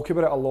obviously spoken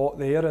about it a lot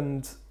there,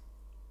 and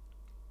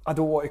I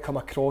don't want to come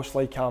across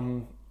like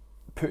I'm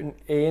putting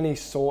any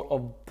sort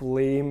of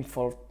blame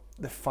for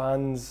the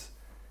fans,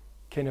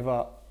 kind of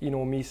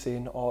me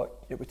saying, oh,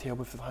 it would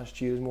help if the fans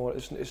cheers more.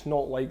 It's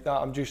not like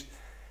that.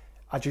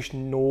 I just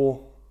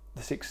know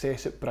the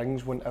success it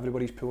brings when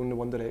everybody's pulling in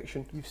one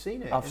direction. You've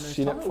seen it. I've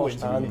seen it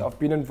firsthand. I've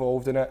been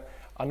involved in it.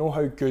 I know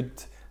how good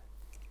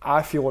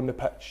I feel on the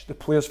pitch, the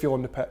players feel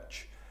on the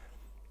pitch.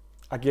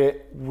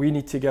 We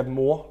need to give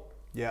more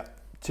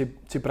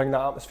to bring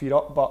that atmosphere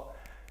up, but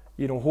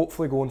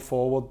hopefully going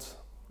forward,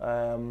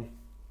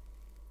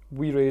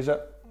 we raise it,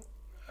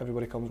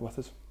 everybody comes with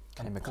us.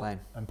 Kenny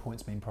McLean. And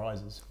points mean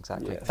prizes.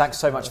 Exactly. Yes. Thanks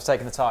so much for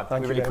taking the time.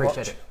 Thank we you really very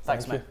appreciate much. it.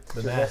 Thanks, mate.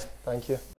 The best. Thank you.